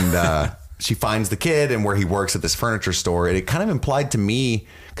 And she finds the kid and where he works at this furniture store. And it kind of implied to me,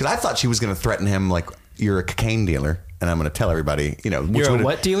 because I thought she was going to threaten him like, you're a cocaine dealer. And I'm going to tell everybody, You're a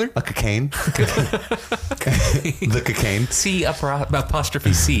what dealer? A cocaine. The cocaine. C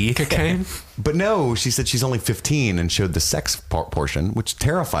apostrophe C. Cocaine. But no, she said she's only 15 and showed the sex portion, which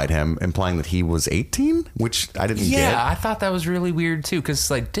terrified him, implying that he was 18, which I didn't get. Yeah, I thought that was really weird too,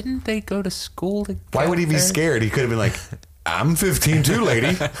 because like, didn't they go to school together? Why would he be scared? He could have been like, I'm 15 too,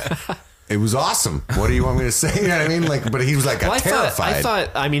 lady. It was awesome. What do you want me to say? You know what I mean? Like, but he was like terrified. I thought.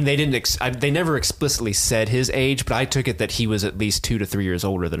 I mean, they didn't. They never explicitly said his age, but I took it that he was at least 2 to 3 years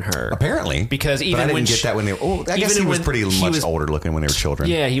older than her. Apparently, because even but I didn't when get that when they. I guess he was pretty much older looking when they were children.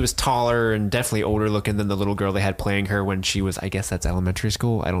 Yeah, he was taller and definitely older looking than the little girl they had playing her when she was. I guess that's elementary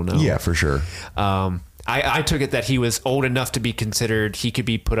school. I don't know. Yeah, for sure. I took it that he was old enough to be considered. He could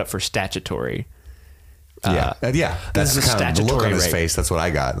be put up for statutory. That's this is kind of the look on his rape. face. That's what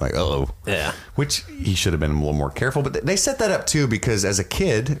I got. Like, Yeah. Which he should have been a little more careful. But they set that up too because as a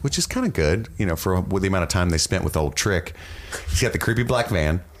kid, which is kind of good, for the amount of time they spent with old Trick. He's got the creepy black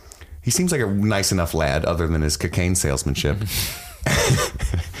van. He seems like a nice enough lad, other than his cocaine salesmanship.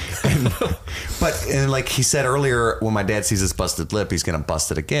 But like he said earlier, when my dad sees his busted lip, he's going to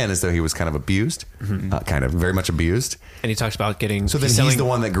bust it again, as though he was kind of abused, kind of very much abused. And he talks about getting. So then he's the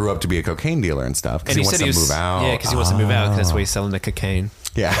one that grew up to be a cocaine dealer and stuff. And he wants said to move out. Yeah, because he wants to move out. Because that's why he's selling the cocaine.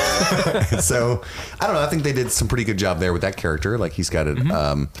 Yeah. So I don't know. I think they did some pretty good job there with that character. Like he's got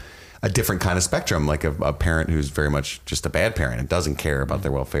a different kind of spectrum, like a parent who's very much just a bad parent and doesn't care about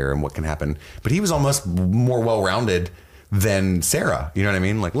their welfare and what can happen. But he was almost more well-rounded than Sarah. You know what I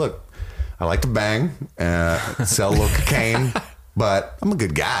mean? Like, look, I like to bang, sell a little cocaine, but I'm a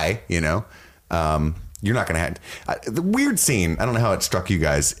good guy, You're not going to have... the weird scene, I don't know how it struck you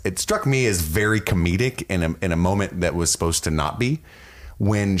guys. It struck me as very comedic in a moment that was supposed to not be.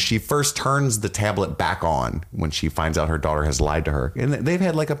 When she first turns the tablet back on, when she finds out her daughter has lied to her. And they've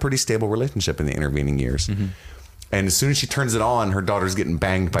had like a pretty stable relationship in the intervening years. Mm-hmm. And as soon as she turns it on, her daughter's getting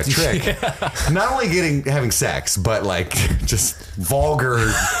banged by Trick. Not only having sex, but like just vulgar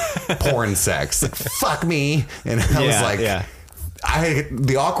porn sex. Like, fuck me. And I was like,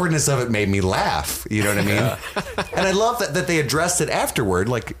 the awkwardness of it made me laugh. You know what I mean? Yeah. And I love that they addressed it afterward.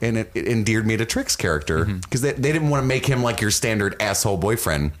 Like, and it endeared me to Trick's character because they didn't want to make him like your standard asshole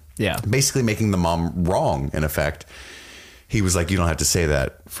boyfriend. Yeah. Basically making the mom wrong, in effect. He was like, you don't have to say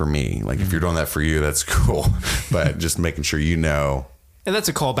that for me. Like, if you're doing that for you, that's cool. But just making sure you know. And that's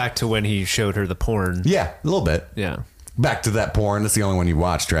a callback to when he showed her the porn. Yeah, a little bit. Yeah. Back to that porn. That's the only one you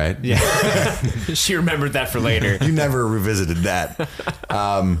watched, right? Yeah. She remembered that for later. You never revisited that.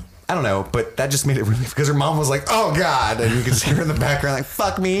 I don't know, but that just made it really... Because her mom was like, oh, God. And you could see her in the background like,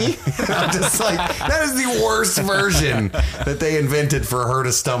 fuck me. I'm just like, that is the worst version that they invented for her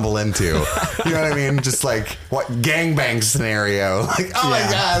to stumble into. You know what I mean? Just like, what, gangbang scenario. Like, oh, my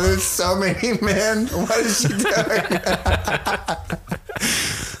God, there's so many men. What is she doing?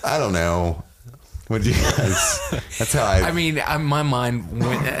 I don't know. Would you guys? That's how I mean, my mind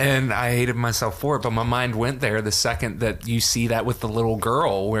went, and I hated myself for it, but my mind went there the second that you see that with the little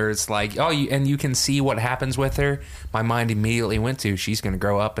girl, where it's like, and you can see what happens with her. My mind immediately went to, she's going to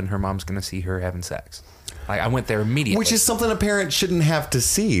grow up and her mom's going to see her having sex. Like, I went there immediately. Which is something a parent shouldn't have to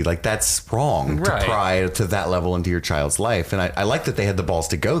see. Like, that's wrong Right. to pry to that level into your child's life. And I like that they had the balls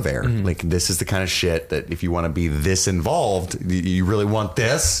to go there. Mm-hmm. Like, this is the kind of shit that if you want to be this involved, you really want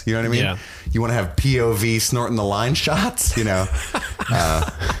this. You know what I mean? Yeah. You want to have POV snorting the line shots, you know?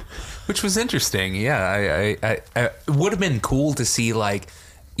 Which was interesting. Yeah, I it would have been cool to see, like,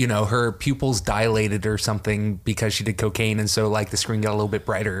 you know, her pupils dilated or something because she did cocaine, and so like the screen got a little bit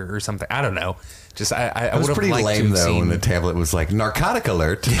brighter or something. I don't know. Just I It was would have pretty liked to lame, have though, seen. when the tablet was like, narcotic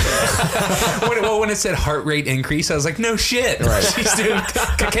alert. when it said heart rate increase, I was like, no shit, Right. she's doing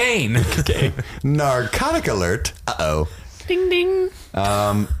cocaine. Narcotic alert. Uh-oh. Ding ding.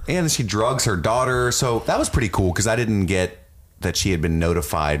 And she drugs her daughter. So that was pretty cool because I didn't get that she had been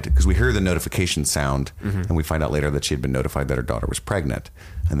notified, because we hear the notification sound and we find out later that she had been notified that her daughter was pregnant.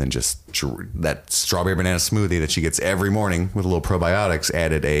 And then just that strawberry banana smoothie that she gets every morning with a little probiotics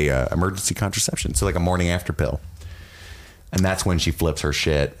added a emergency contraception. So like a morning after pill. And that's when she flips her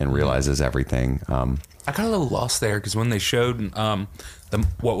shit and realizes everything. I got a little lost there because when they showed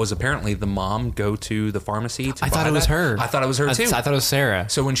what was apparently the mom go to the pharmacy to I thought buy it was that, her. I thought it was her too. I thought it was Sarah.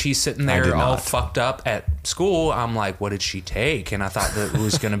 So when she's sitting I did there all not. fucked up at school, I'm like, what did she take? And I thought that it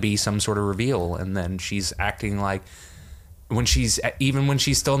was going to be some sort of reveal. And then she's acting like, when she's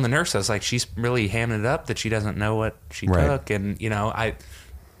still in the nurse, I was like, she's really hamming it up that she doesn't know what she Right. took. And, you know, it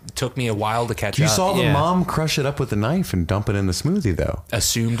took me a while to catch You up. saw the Yeah. mom crush it up with a knife and dump it in the smoothie, though.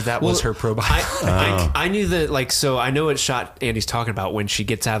 Assumed that was her probiotic. I knew that, like, so I know what shot Andy's talking about when she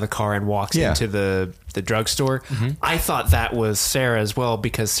gets out of the car and walks Yeah. into the drugstore. I thought that was Sarah as well,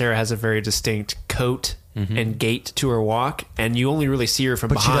 because Sarah has a very distinct coat and gait to her walk, and you only really see her from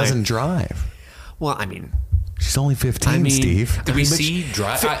But behind. she doesn't drive. Well, I mean, She's only 15, I mean, Steve. Did we see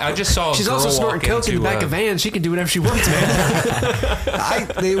drive? I just saw a she's girl also snorting walk coke in the into back a- of vans. She can do whatever she wants,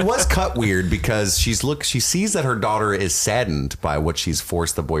 man. It was cut weird because she sees that her daughter is saddened by what she's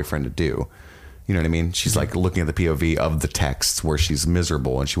forced the boyfriend to do. You know what I mean? She's like looking at the POV of the texts where she's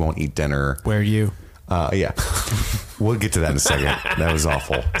miserable and she won't eat dinner. Where are you? Yeah. We'll get to that in a second. That was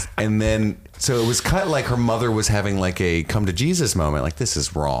awful. And then, so it was cut like her mother was having like a come to Jesus moment. Like, this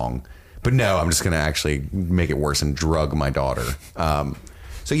is wrong. But no, I'm just going to actually make it worse and drug my daughter.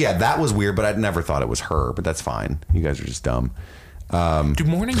 So yeah, that was weird, but I never thought it was her, but that's fine. You guys are just dumb. Do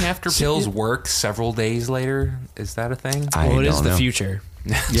morning after pills work several days later? Is that a thing? Well, it is don't the know. future.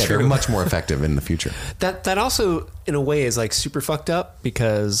 Yeah, they're much more effective in the future. That also, in a way, is like super fucked up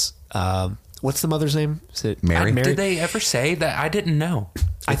because what's the mother's name? Is it Mary? Did they ever say that? I didn't know.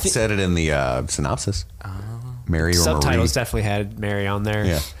 I said it in the synopsis. Mary or Subtitles Marie. definitely had Mary on there.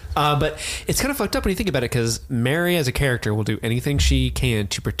 Yeah. But it's kind of fucked up when you think about it, because Mary as a character will do anything she can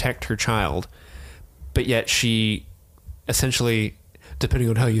to protect her child, but yet she essentially, depending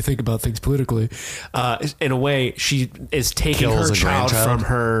on how you think about things politically, in a way, she is taking Kills her a child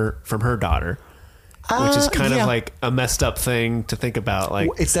grandchild? from her daughter, which is kind yeah. of like a messed up thing to think about. Like,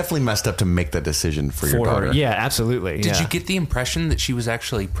 It's definitely messed up to make that decision for your for daughter. her. Yeah, absolutely. Did yeah. you get the impression that she was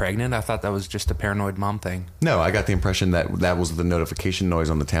actually pregnant? I thought that was just a paranoid mom thing. No, I got the impression that that was the notification noise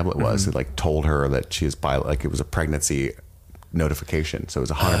on the tablet was. It like told her that she is like it was a pregnancy notification. So it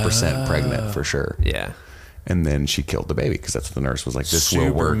was 100% pregnant for sure. Yeah. And then she killed the baby because that's what the nurse was like, this will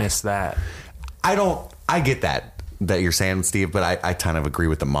Super work. missed that. I get that you're saying, Steve, but I kind of agree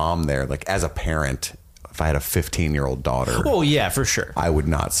with the mom there. Like, as a parent, if I had a 15-year-old daughter, Oh yeah, for sure. I would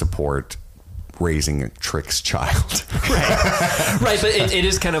not support raising a Trick's child. Right, but it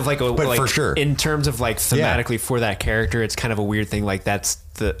is kind of like a, But like, for sure. in terms of like thematically for that character, it's kind of a weird thing. Like, that's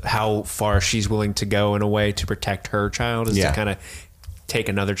how far she's willing to go in a way to protect her child, is Yeah. to kind of take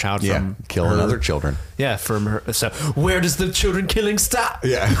another child Yeah, from kill her. another children. Yeah, from her. So where does the children killing stop?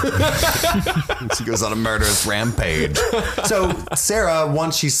 Yeah. She goes on a murderous rampage. So Sarah,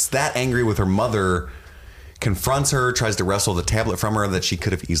 once she's that angry with her mother, confronts her, tries to wrestle the tablet from her that she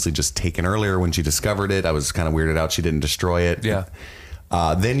could have easily just taken earlier when she discovered it. I was kind of weirded out she didn't destroy it. Yeah.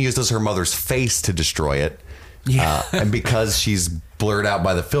 Then uses her mother's face to destroy it. Yeah. And because she's blurred out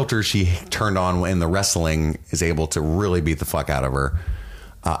by the filter she turned on in the wrestling, is able to really beat the fuck out of her.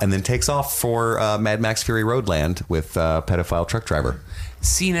 And then takes off for Mad Max Fury Roadland with pedophile truck driver.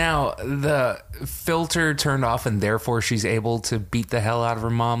 See, now the filter turned off and therefore she's able to beat the hell out of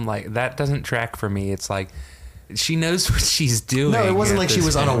her mom. Like, that doesn't track for me. It's like she knows what she's doing. No, it wasn't at like she this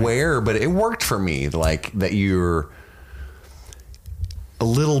was point. unaware, but it worked for me. Like, that you're... a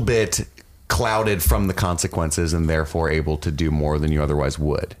little bit clouded from the consequences and therefore able to do more than you otherwise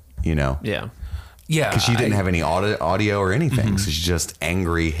would, you know? Yeah. Yeah. Because she didn't have any audio or anything. So she's just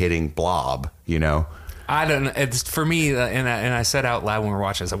angry hitting Blob, you know? I don't know. It's for me, and I said out loud when we were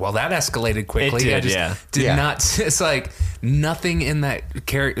watching, I said, well, that escalated quickly. It did, I just yeah. did not. It's like nothing in that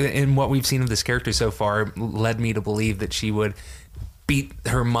character, in what we've seen of this character so far, led me to believe that she would beat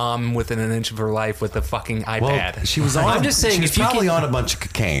her mom within an inch of her life with a fucking iPad. Well, she was on. I'm just saying, she was if you probably can- on a bunch of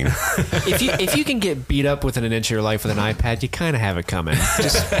cocaine. If you can get beat up within an inch of your life with an iPad, you kind of have it coming.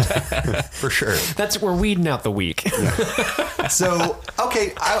 Just, For sure. we're weeding out the weak. So,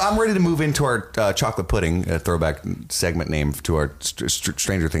 okay, I'm ready to move into our chocolate pudding throwback segment name to our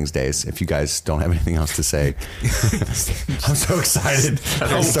Stranger Things days. If you guys don't have anything else to say, I'm so excited.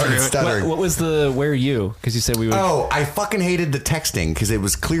 I started stuttering. What was the where are you? Because you said we would. Oh, I fucking hated the texting because it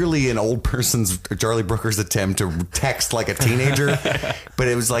was clearly an old person's Charlie Brooker's attempt to text like a teenager, but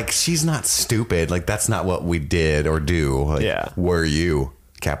it was like, she's not stupid. Like, that's not what we did or do. Like, Yeah. where are you?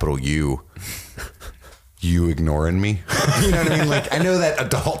 Capital U. You ignoring me? You know what I mean? Like, I know that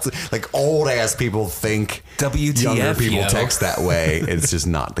adults, like old ass people think WTF, younger people yo. text that way. It's just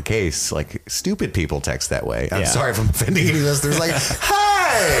not the case. Like, stupid people text that way. I'm Yeah. sorry if I'm offending any listeners. Like,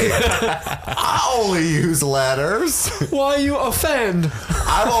 hey, I only use letters. Why you offend?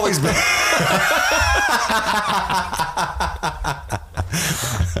 I've always been.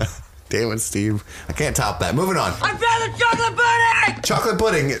 Damn it, Steve. I can't top that. Moving on. I found the chocolate pudding! Chocolate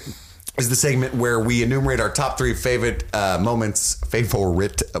pudding is the segment where we enumerate our top 3 favorite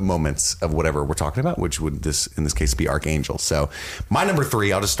favorite moments of whatever we're talking about, which would in this case be Arkangel. So my number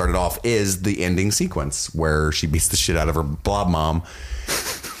 3, I'll just start it off, is the ending sequence where she beats the shit out of her blob mom.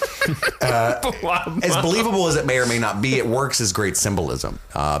 As believable as it may or may not be, it works as great symbolism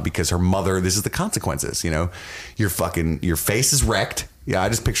because her mother, this is the consequences, you know, your face is wrecked. Yeah, I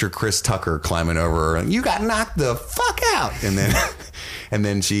just picture Chris Tucker climbing over her and you got knocked the fuck out. And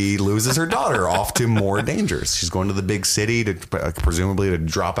then she loses her daughter off to more dangers. She's going to the big city to presumably to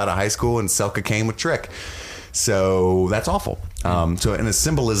drop out of high school and sell cocaine with Trick. So that's awful. So in a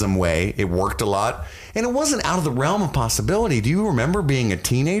symbolism way, it worked a lot. And it wasn't out of the realm of possibility. Do you remember being a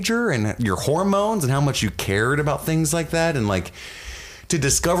teenager and your hormones and how much you cared about things like that? And like to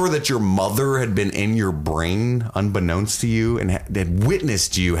discover that your mother had been in your brain unbeknownst to you and had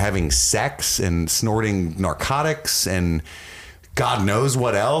witnessed you having sex and snorting narcotics and God knows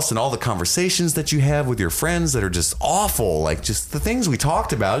what else, and all the conversations that you have with your friends that are just awful, like just the things we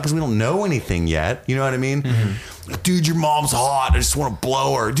talked about because we don't know anything yet. You know what I mean? Mm-hmm. Dude, your mom's hot. I just want to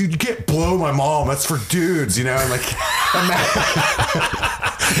blow her. Dude, you can't blow my mom. That's for dudes, you know? And like,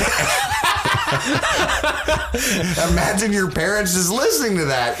 imagine your parents just listening to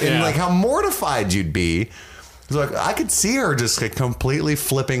that and like how mortified you'd be. It's like, I could see her just like completely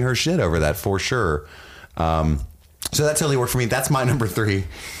flipping her shit over that for sure. So that totally worked for me. That's my number 3.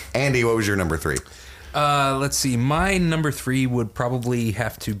 Andy, what was your number 3? Let's see. My number 3 would probably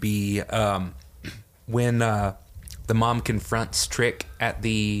have to be when the mom confronts Trick at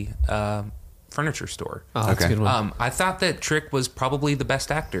the furniture store. Oh, that's a good one. I thought that Trick was probably the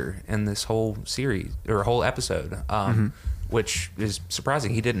best actor in this whole series or whole episode, which is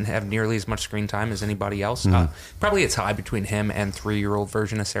surprising. He didn't have nearly as much screen time as anybody else. Probably a tie between him and 3-year-old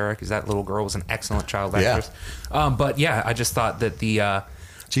version of Sarah because that little girl was an excellent child actress. But yeah, I just thought that the...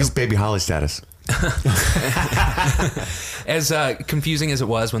 She's baby Holly status. As confusing as it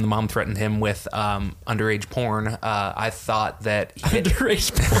was when the mom threatened him with underage porn, I thought that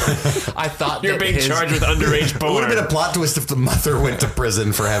Underage porn. I thought You're that being charged with underage It would porn. have been a plot twist if the mother went to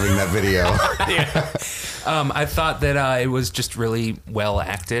prison for having that video. I thought that it was just really well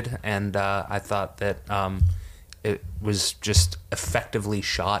acted, and I thought that it was just effectively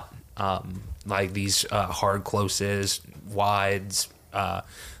shot. Like these hard closes, wides,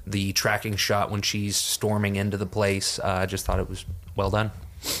 the tracking shot when she's storming into the place. I just thought it was well done.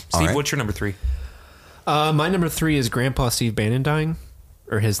 Steve, right. what's your number 3? My number 3 is Grandpa Steve Bannon dying,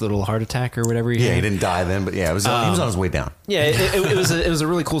 or his little heart attack or whatever he Yeah, had. he didn't die then, but yeah, he was on his way down. Yeah, it was a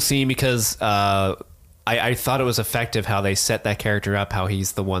really cool scene because I thought it was effective how they set that character up. How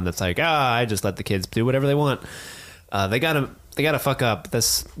he's the one that's like, I just let the kids do whatever they want. They gotta fuck up.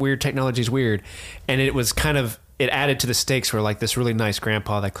 This weird technology is weird, and it was kind of. It added to the stakes where like this really nice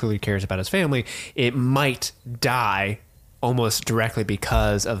grandpa that clearly cares about his family, it might die almost directly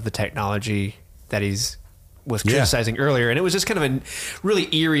because of the technology that was criticizing earlier. And it was just kind of a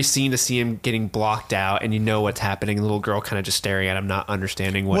really eerie scene to see him getting blocked out and you know what's happening. The little girl kind of just staring at him, not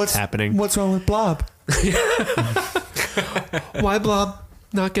understanding what's happening. What's wrong with Blob? Why Blob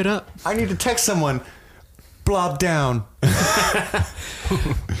not get up? I need to text someone. Blob down.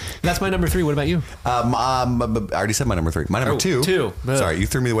 That's my number 3. What about you? I already said my number 3. My number 2. 2. Sorry, you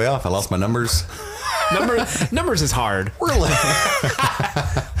threw me way off. I lost my numbers. Numbers is hard.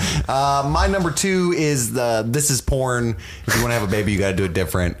 My number 2 is this is porn. If you want to have a baby, you got to do it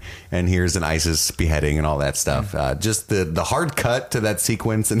different. And here's an ISIS beheading and all that stuff. Just the hard cut to that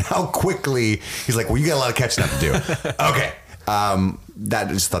sequence and how quickly he's like, well, you got a lot of catching up to do. Okay. That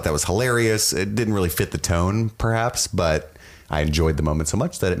I just thought that was hilarious. It didn't really fit the tone, perhaps, but I enjoyed the moment so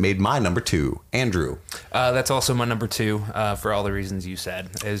much that it made my number 2. Andrew. That's also my number 2 for all the reasons you said.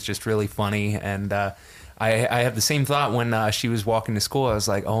 It was just really funny. And I have the same thought when she was walking to school. I was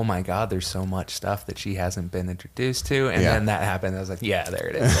like, oh my God, there's so much stuff that she hasn't been introduced to. And then that happened. I was like, yeah, there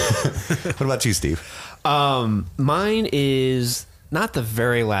it is. What about you, Steve? Mine is not the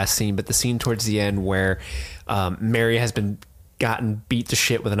very last scene, but the scene towards the end where Mary has been gotten beat to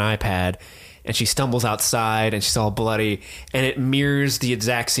shit with an iPad, and she stumbles outside and she's all bloody, and it mirrors the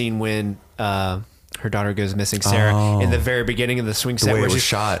exact scene when her daughter goes missing, Sarah, in the very beginning of the swing set. The way where it was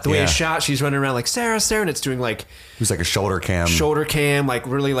shot. The way it's shot, she's running around like, Sarah, Sarah, and it's doing like... It was like a shoulder cam, like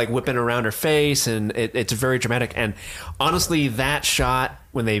really like whipping around her face, and it's very dramatic. And honestly, that shot,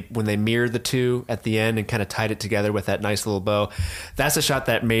 when they mirrored the two at the end and kind of tied it together with that nice little bow, that's a shot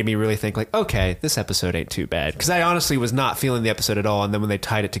that made me really think like, okay, this episode ain't too bad. Because I honestly was not feeling the episode at all, and then when they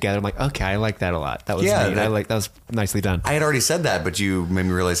tied it together, I'm like, okay, I like that a lot. That was neat. That was nicely done. I had already said that, but you made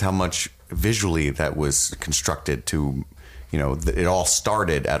me realize how much visually that was constructed to, it all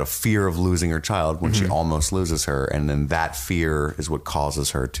started out of fear of losing her child when she almost loses her, and then that fear is what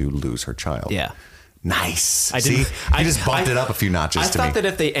causes her to lose her child. Yeah. Nice. I just bumped it up a few notches. I thought that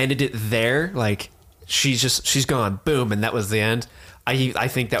if they ended it there, like she's gone, boom, and that was the end. I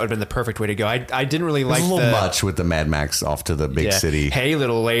think that would have been the perfect way to go. I didn't really like a little much with the Mad Max off to the big city. Hey,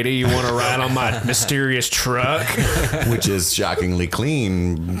 little lady, you want to ride on my mysterious truck? Which is shockingly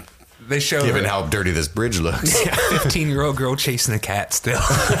clean. They show given how dirty this bridge looks. 15-year-old girl chasing a cat still.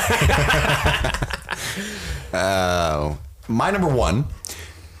 My number 1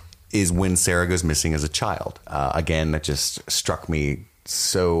 is when Sarah goes missing as a child. Again, that just struck me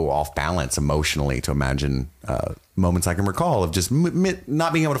so off balance emotionally to imagine moments I can recall of just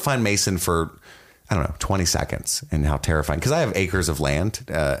not being able to find Mason for, 20 seconds, and how terrifying. Because I have acres of land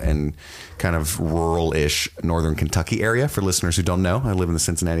and kind of rural-ish northern Kentucky area. For listeners who don't know, I live in the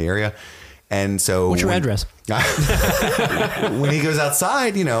Cincinnati area. And so... What's your address? When he goes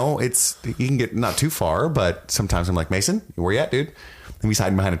outside, he can get not too far, but sometimes I'm like, Mason, where you at, dude? And he's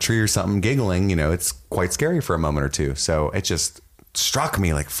hiding behind a tree or something, giggling. It's quite scary for a moment or two. So it just struck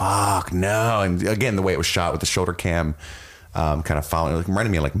me like, fuck, no. And again, the way it was shot with the shoulder cam, kind of following,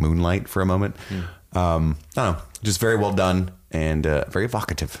 reminded me of like Moonlight for a moment. I don't know, just very well done and very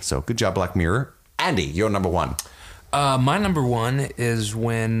evocative. So good job, Black Mirror. Andy, your number 1. My number 1 is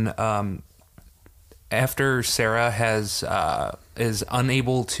when after Sarah is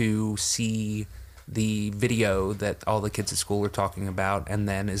unable to see the video that all the kids at school are talking about, and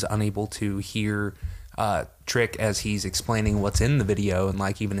then is unable to hear Trick as he's explaining what's in the video, and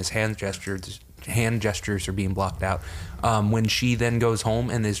like even his hand gestures are being blocked out. When she then goes home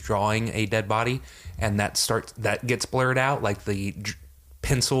and is drawing a dead body, and that gets blurred out, like the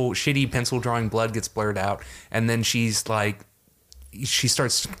shitty pencil drawing blood gets blurred out, and then she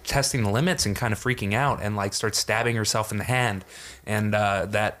starts testing the limits and kind of freaking out, and like starts stabbing herself in the hand, and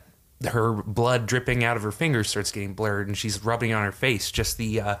that her blood dripping out of her fingers starts getting blurred, and she's rubbing it on her face. Just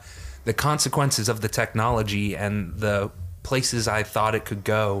the consequences of the technology and the places I thought it could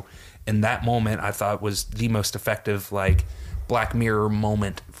go in that moment, I thought was the most effective like Black Mirror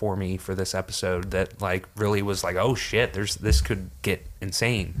moment for me for this episode. That like really was like, oh shit, this could get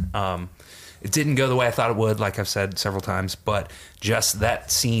insane. It didn't go the way I thought it would, like I've said several times, but just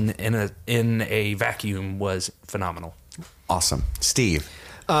that scene in a vacuum was phenomenal. Awesome. Steve.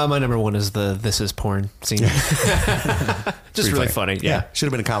 My number 1 is the "This Is Porn" scene. Just really funny. Yeah. Should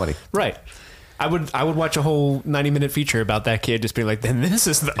have been a comedy. Right. I would watch a whole 90-minute feature about that kid just being like, then this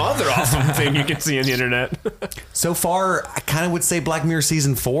is the other awesome thing you can see on the internet. So far, I kind of would say Black Mirror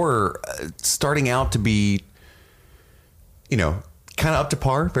season 4 starting out to be, kind of up to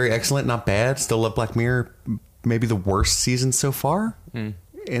par. Very excellent, not bad. Still love Black Mirror. Maybe the worst season so far.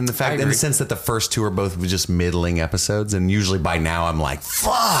 In the sense that the first 2 are both just middling episodes, and usually by now I'm like,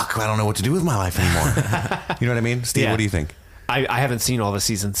 fuck, I don't know what to do with my life anymore. You know what I mean? Steve, what do you think? I haven't seen all the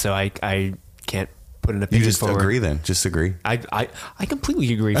seasons, so I can't put an opinion forward. You just agree then? Just agree? I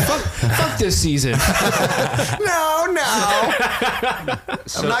completely agree. Fuck this season. No.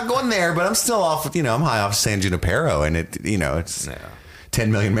 I'm not going there, but I'm still off, I'm high off San Junipero, and it's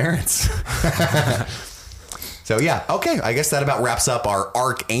 10 million merits. So yeah, okay. I guess that about wraps up our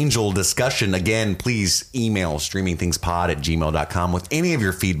Arkangel discussion. Again, please email streamingthingspod@gmail.com with any of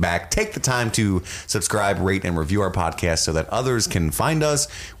your feedback. Take the time to subscribe, rate, and review our podcast so that others can find us.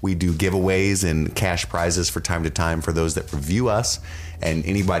 We do giveaways and cash prizes for time to time for those that review us. And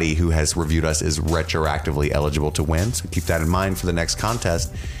anybody who has reviewed us is retroactively eligible to win. So keep that in mind for the next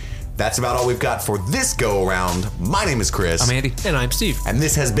contest. That's about all we've got for this go around. My name is Chris. I'm Andy. And I'm Steve. And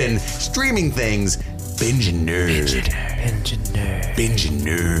this has been Streaming Things Binge and Nerd. Binge and Nerd. Binge and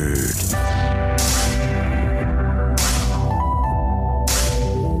Nerd.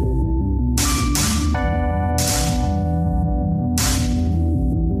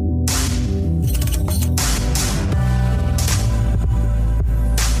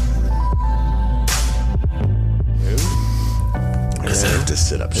 I have to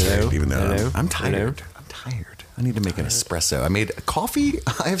sit up straight, even though I'm tired. I'm tired. I need to make an espresso. I made coffee.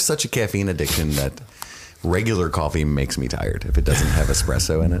 I have such a caffeine addiction that regular coffee makes me tired if it doesn't have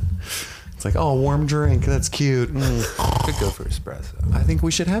espresso in it. It's like, oh, warm drink. That's cute. Could go for espresso. I think we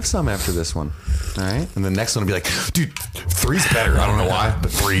should have some after this one. All right. And the next one will be like, dude, 3's better. I don't know why,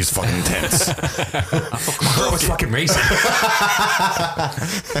 but 3's fucking intense. My girl was fucking racing.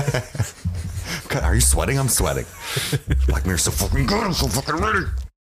 God, are you sweating? I'm sweating. Black Mirror's so fucking good. I'm so fucking ready.